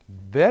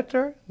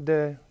 Better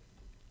the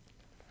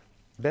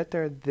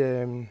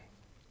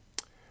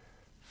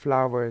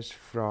flowers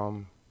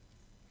from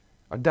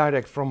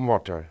direct from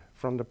water.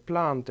 From the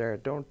plant they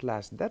don't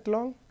last that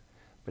long,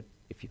 but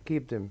if you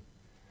keep them,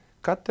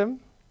 cut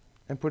them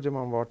and put them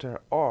on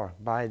water or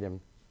buy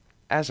them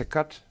as a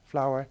cut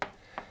flower,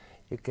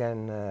 you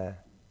can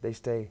they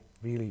stay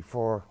really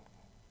for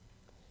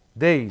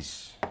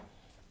days.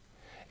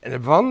 And the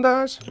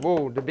vandas,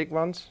 whoa, the big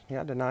ones,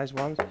 the nice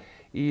ones,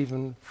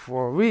 even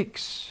for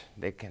weeks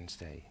they can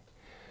stay.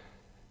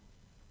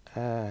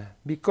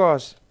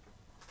 Because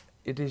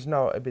it is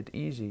now a bit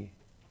easy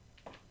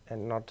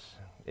and not,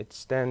 it's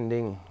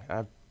standing,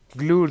 I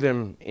glue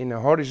them in a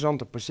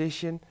horizontal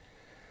position.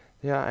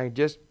 I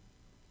just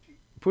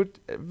put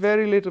a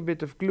very little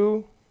bit of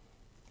glue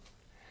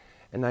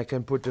and I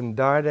can put them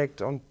direct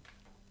on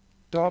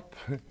top,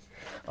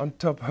 on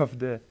top of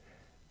the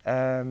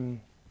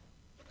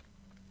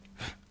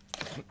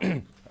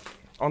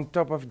on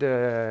top of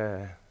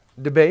the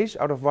base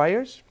out of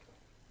wires,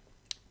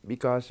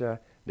 because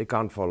they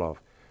can't fall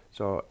off.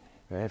 So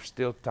I have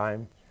still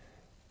time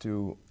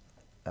to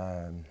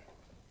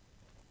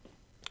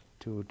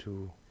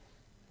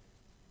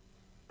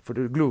for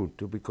the glue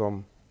to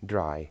become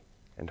dry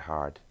and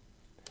hard.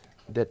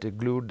 That the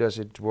glue does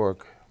its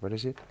work. What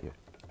is it? Yeah.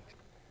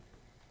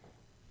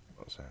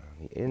 So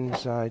on the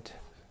inside,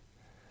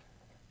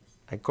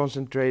 I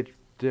concentrate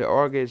the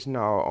orchids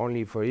now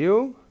only for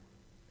you,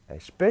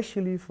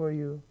 especially for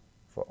you,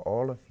 for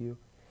all of you,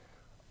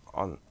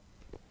 on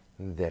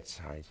that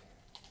side.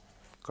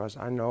 Because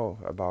I know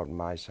about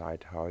my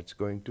side how it's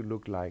going to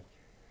look like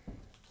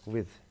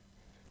with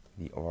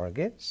the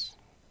orchids.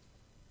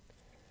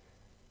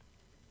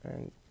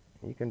 And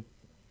you can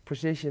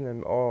position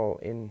them all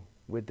in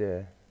with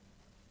the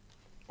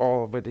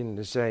all within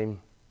the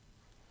same.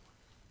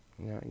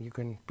 You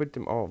can put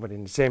them all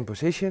within the same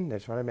position.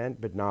 That's what I meant.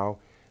 But now,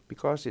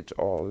 because it's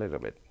all a little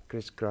bit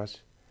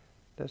crisscross,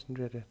 doesn't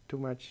matter too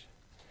much.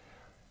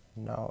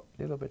 Now,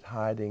 a little bit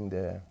hiding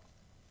the.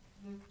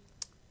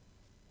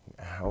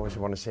 I always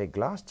want to say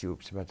glass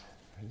tubes, but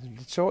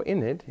it's so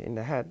in it, in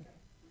the head.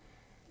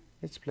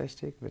 It's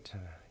plastic, but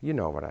you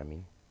know what I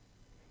mean.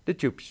 The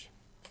tubes.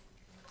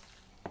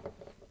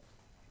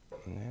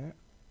 Yeah.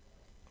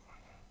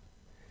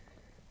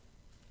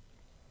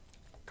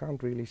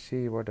 Can't really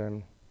see what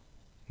I'm,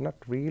 not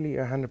really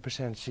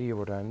 100% see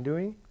what I'm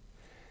doing.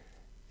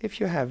 If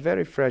you have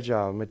very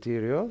fragile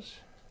materials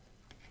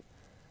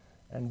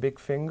and big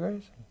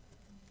fingers,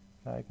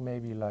 like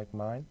maybe like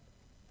mine,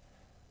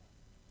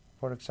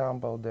 for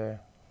example, the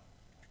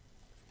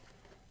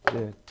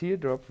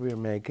teardrop we're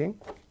making,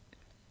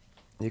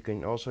 you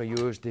can also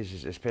use, this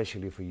is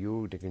especially for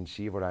you, you can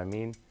see what I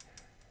mean.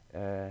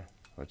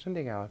 What's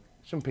something else?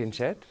 Some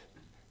pincet.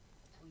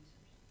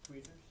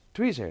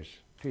 Tweezers.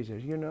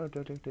 Tweezers, you know,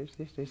 this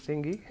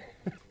thingy.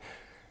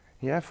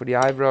 Yeah, for the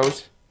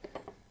eyebrows.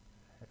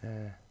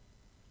 It's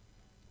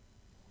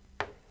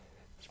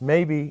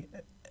maybe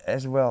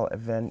as well,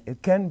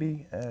 it can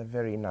be a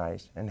very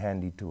nice and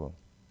handy tool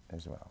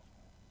as well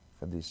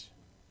for this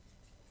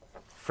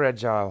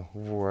fragile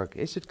work.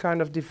 Is it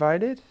kind of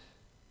divided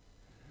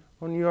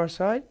on your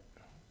side?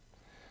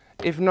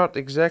 If not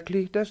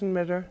exactly, doesn't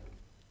matter.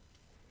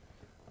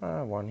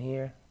 One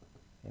here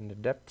in the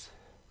depth.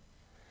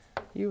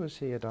 You will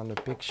see it on the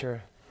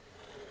picture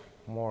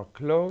more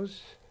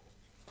close.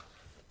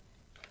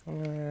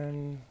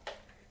 And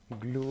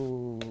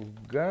glue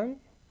gun.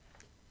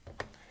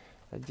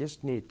 I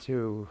just need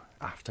to,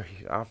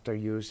 after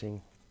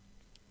using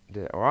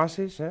the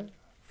Oasis,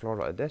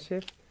 floral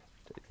adhesive,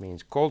 it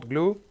means cold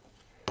glue.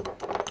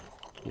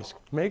 Just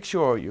make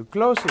sure you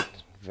close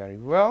it very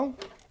well.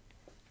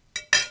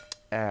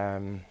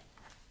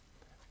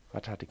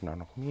 Wat had ik nou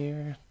nog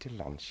meer?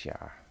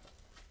 Tillandsia.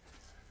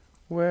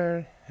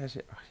 Where has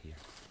it? Ach, hier.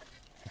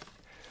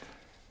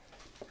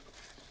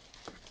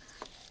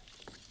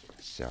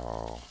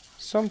 So,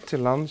 some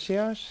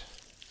tillandsias.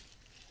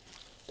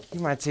 You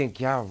might think,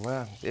 yeah,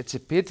 well, it's a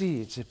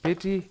pity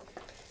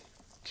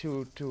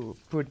to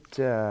put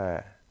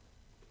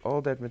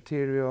all that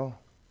material.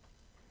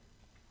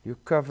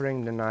 You're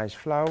covering the nice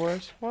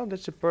flowers. Well,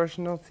 that's a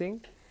personal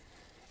thing.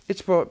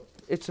 It's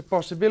a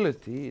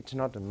possibility. It's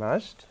not a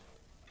must.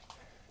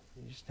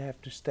 You just have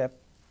to step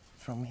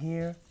from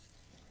here,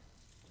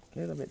 a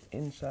little bit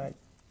inside.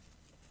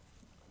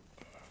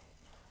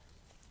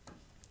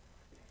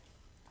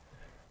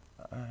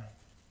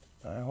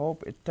 I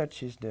hope it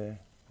touches the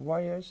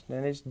wires,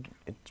 then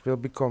it will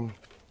become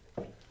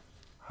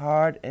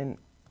hard and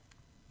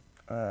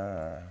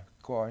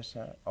coarse.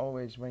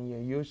 Always when you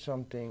use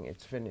something,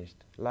 it's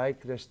finished.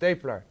 Like the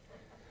stapler.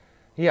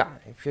 Yeah,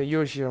 if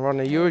you want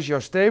to use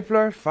your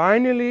stapler,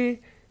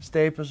 finally,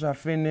 staples are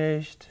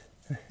finished.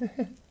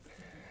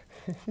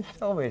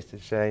 It's always the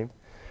same.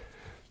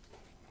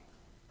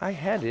 I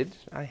had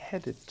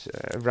it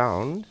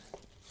around.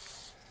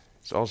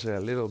 It's also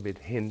a little bit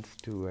hint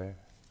to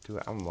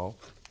Ammo.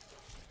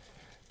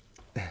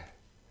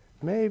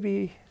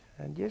 Maybe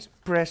just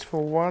press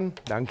for one.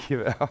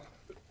 Dankjewel.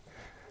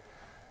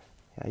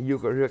 Yeah, you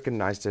can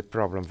recognize that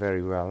problem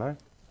very well, huh?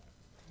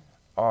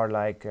 Or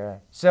like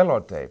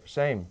sellotape,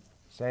 same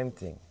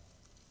thing.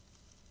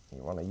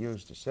 You want to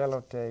use the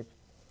sellotape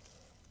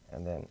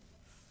and then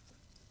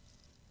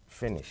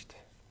finished.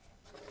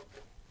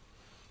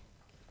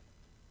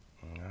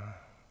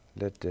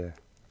 Let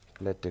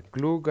the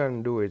glue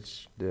gun do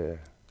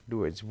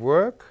its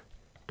work.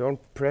 Don't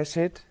press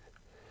it.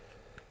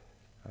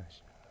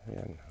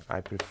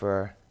 I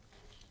prefer.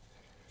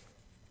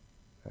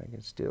 I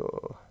can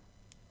still,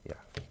 yeah.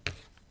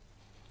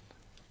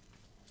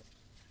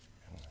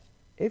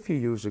 If you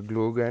use a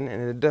glue gun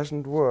and it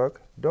doesn't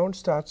work, don't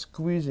start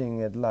squeezing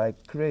it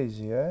like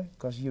crazy,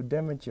 because you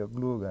damage your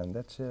glue gun.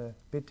 That's a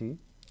pity.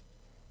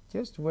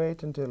 Just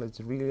wait until it's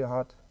really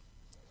hot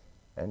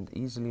and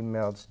easily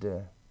melts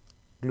the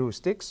glue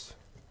sticks.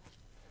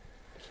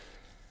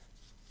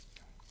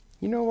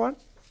 You know what?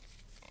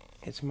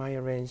 It's my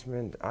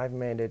arrangement. I've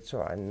made it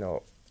so I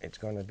know it's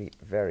going to be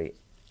very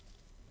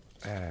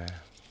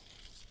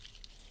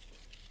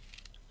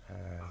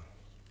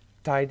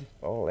tight,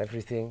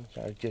 everything.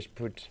 So I just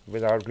put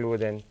without glue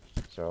then,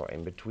 so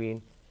in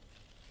between,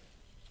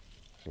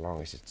 as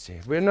long as it's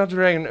safe. We're not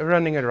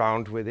running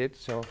around with it,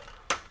 so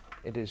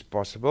it is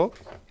possible.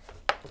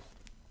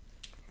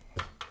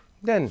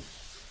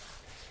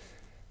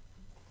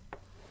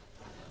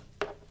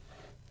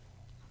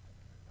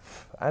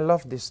 I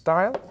love this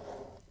style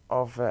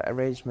of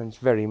arrangements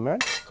very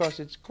much because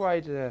it's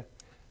quite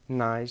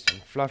nice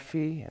and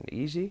fluffy and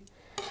easy.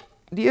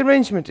 The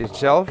arrangement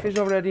itself is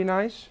already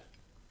nice.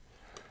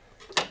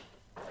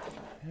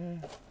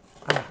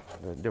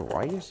 The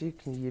wires, you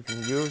can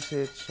even use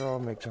it, so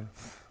make some,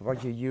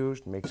 what you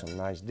used, make some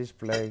nice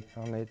display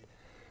on it.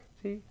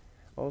 See,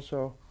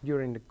 also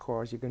during the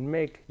course you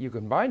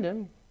can buy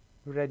them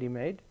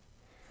ready-made,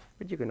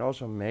 but you can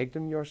also make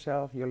them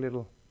yourself, your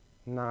little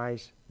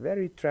nice,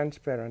 very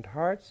transparent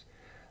hearts.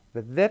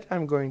 But that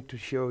I'm going to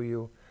show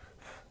you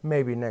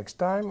maybe next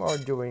time or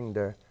during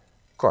the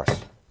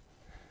course.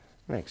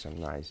 Make some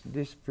nice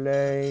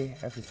display,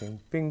 everything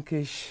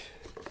pinkish.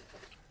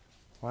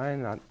 Why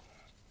not?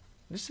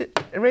 The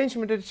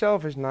arrangement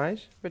itself is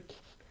nice, but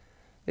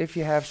if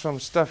you have some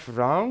stuff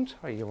around,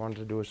 or you want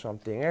to do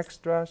something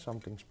extra,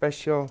 something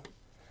special,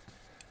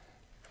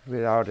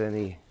 without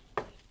any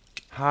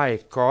high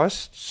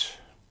costs,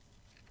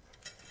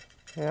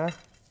 yeah,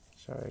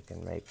 so I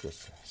can make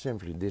this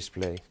simply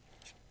display.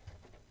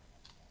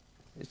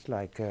 It's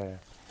like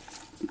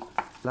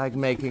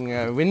making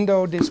a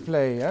window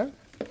display, yeah?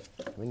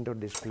 Window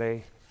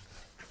display.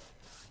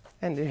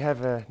 And they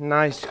have a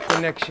nice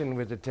connection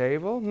with the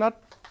table. Not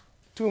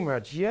too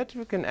much yet.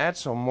 We can add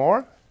some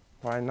more.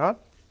 Why not?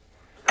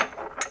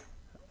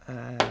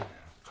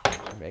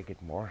 Make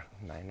it more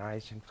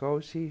nice and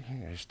cozy.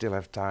 I still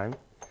have time.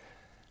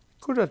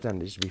 Could have done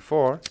this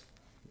before,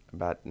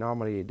 but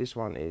normally this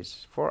one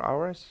is 4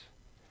 hours.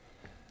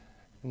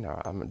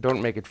 No,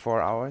 don't make it 4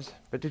 hours.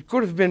 But it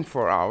could have been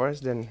 4 hours.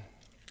 Then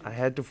I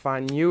had to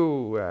find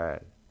new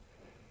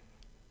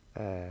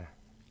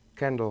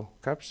candle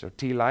cups or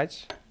tea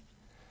lights.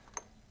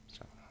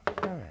 So,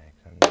 alright,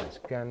 some nice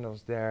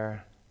candles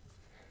there.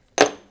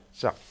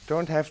 So,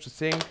 don't have to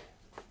think.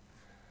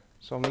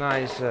 Some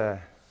nice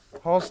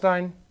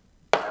Holstein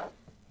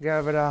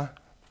Gerbera.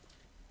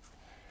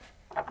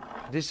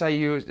 This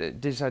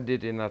I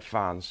did in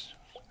advance.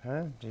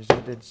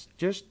 It's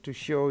just to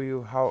show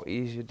you how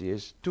easy it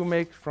is to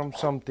make from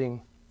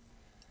something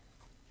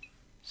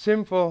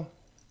simple,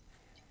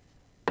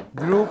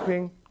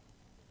 grouping.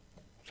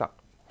 So,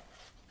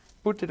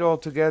 put it all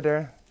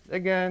together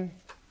again.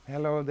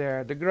 Hello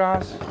there, the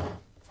grass.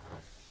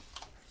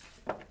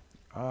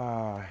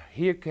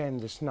 Here came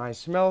this nice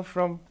smell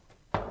from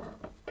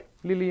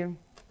Lillian.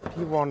 If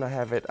you want to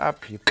have it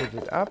up, you put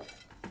it up.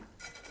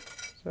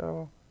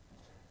 So,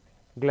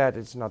 glad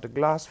it's not a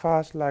glass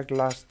vase like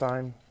last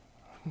time.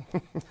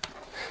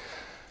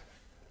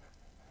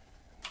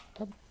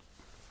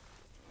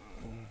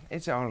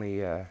 It's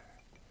only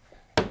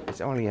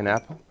an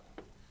apple.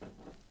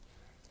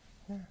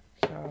 Yeah,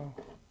 so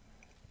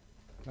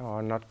no,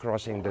 I'm not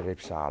crossing the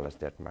ripsalis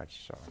that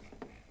much. So,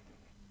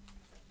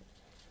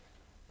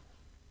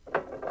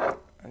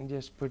 and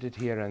just put it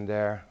here and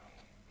there.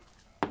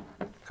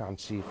 Can't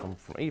see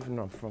even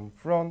not from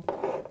front.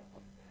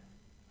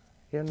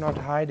 You're not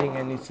hiding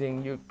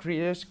anything. You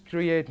just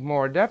create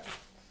more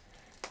depth.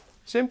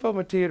 Simple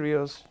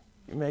materials.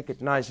 You make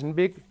it nice and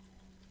big.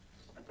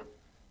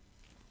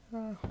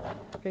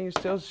 Can you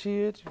still see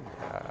it?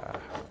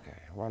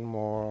 Okay, one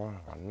more.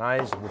 One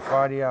nice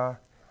buffardia.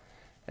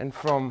 And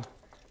from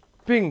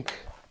pink,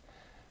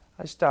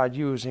 I start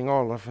using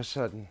all of a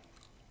sudden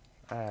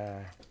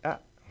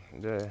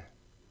the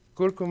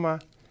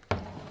curcuma.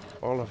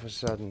 All of a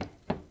sudden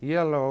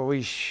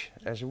yellowish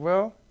as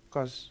well.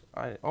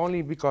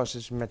 Only because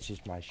it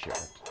matches my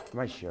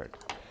shirt.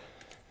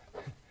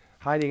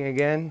 Hiding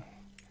again.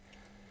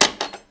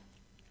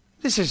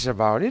 This is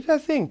about it, I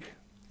think.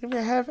 Do we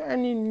have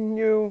any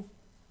new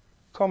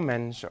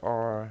comments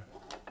or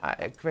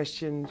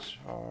questions?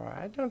 Or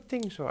I don't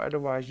think so.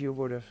 Otherwise, you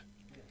would have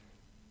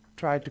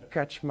tried to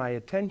catch my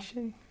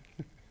attention.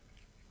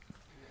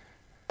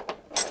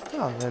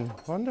 Oh, then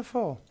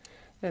wonderful.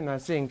 Then I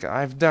think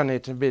I've done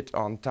it a bit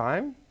on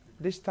time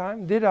this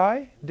time. Did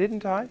I?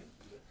 Didn't I?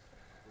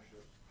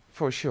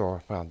 For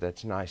sure. Well,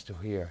 that's nice to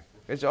hear.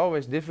 It's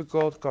always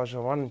difficult because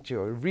once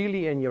you're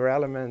really in your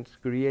element,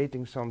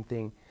 creating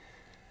something,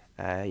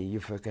 you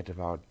forget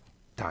about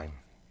time.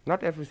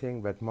 Not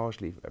everything, but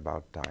mostly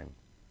about time.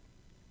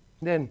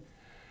 Then,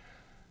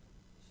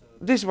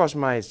 this was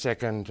my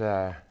second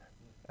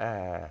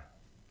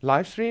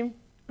live stream.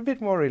 A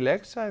bit more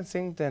relaxed, I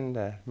think,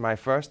 than my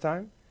first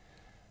time.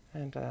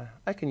 And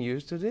I can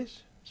use to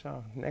this.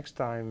 So next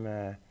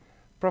time,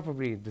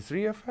 probably the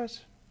three of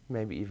us.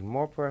 Maybe even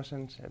more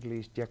persons, at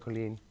least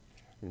Jacqueline,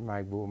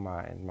 Mike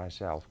Boerma and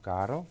myself,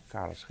 Carel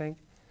Schenk.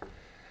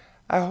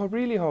 I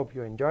really hope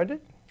you enjoyed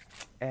it.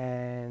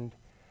 And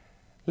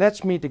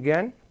let's meet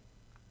again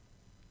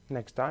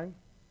next time.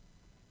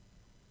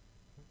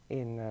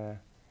 In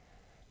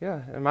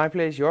my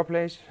place, your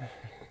place.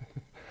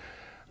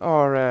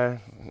 or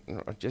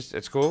just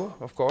at school,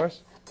 of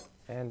course.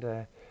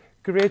 And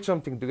create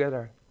something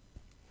together.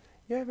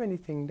 You have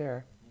anything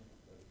there?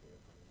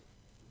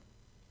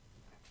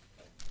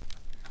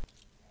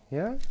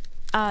 Yeah?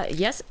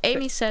 Yes,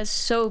 Amy says,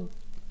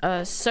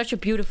 such a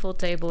beautiful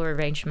table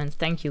arrangement.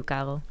 Thank you,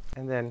 Carel.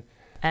 And then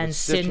And it's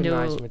such a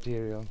nice Sindhu,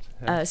 material.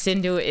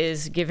 Sindhu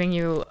is giving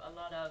you a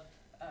lot of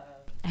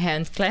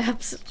hand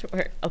claps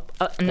or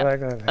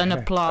an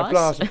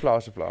applause.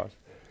 Applause.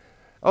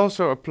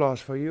 Also applause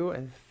for you,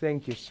 and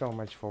thank you so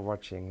much for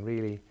watching.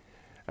 Really,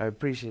 I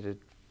appreciate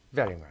it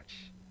very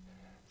much.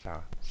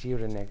 So, see you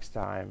the next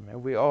time.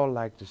 And we all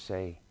like to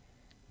say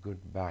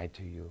goodbye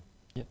to you.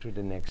 Yep. To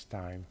the next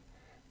time.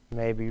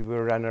 Maybe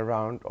we'll run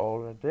around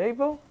all the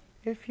table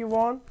if you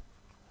want.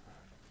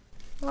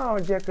 Oh,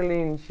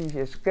 Jacqueline, she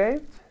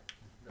escaped.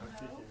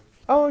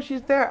 Oh,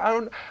 she's there.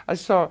 I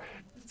saw.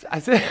 I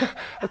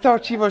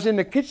thought she was in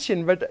the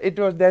kitchen, but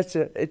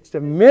it's the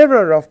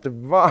mirror of the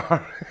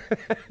bar.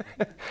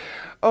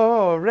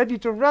 Oh, ready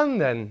to run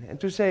then and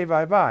to say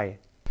bye-bye.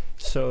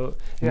 So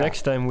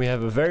next time we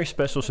have a very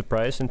special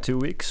surprise in 2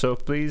 weeks, so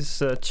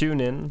please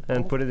tune in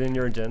and put it in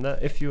your agenda.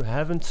 If you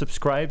haven't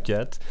subscribed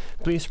yet,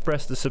 please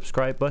press the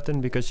subscribe button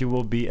because you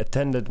will be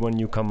attended when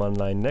you come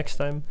online next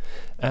time.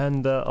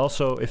 And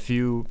also, if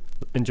you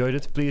enjoyed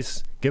it,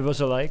 please give us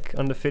a like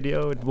on the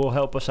video. It will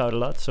help us out a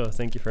lot, so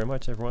thank you very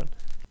much, everyone.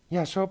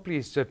 Yeah, so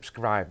please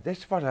subscribe.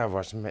 That's what I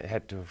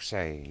had to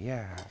say.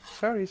 Yeah,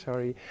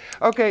 sorry.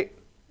 Okay,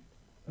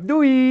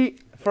 doei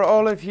for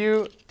all of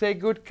you. Take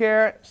good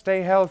care.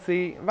 Stay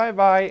healthy.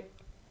 Bye-bye.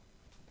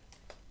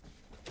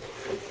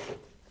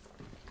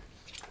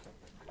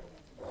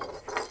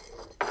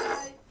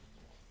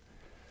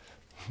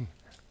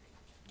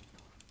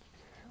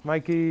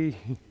 Mikey.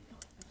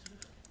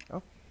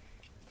 Oh.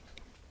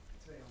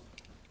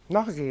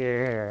 Nog een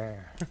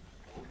keer.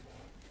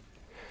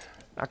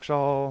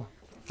 Axel.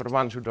 For the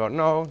ones who don't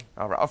know,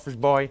 our office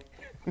boy.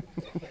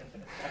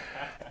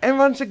 And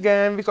once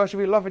again, because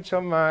we love it so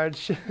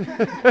much.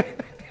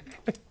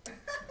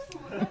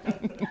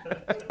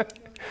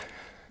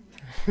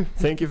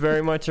 Thank you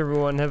very much,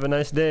 everyone. Have a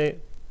nice day.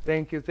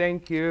 Thank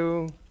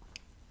you.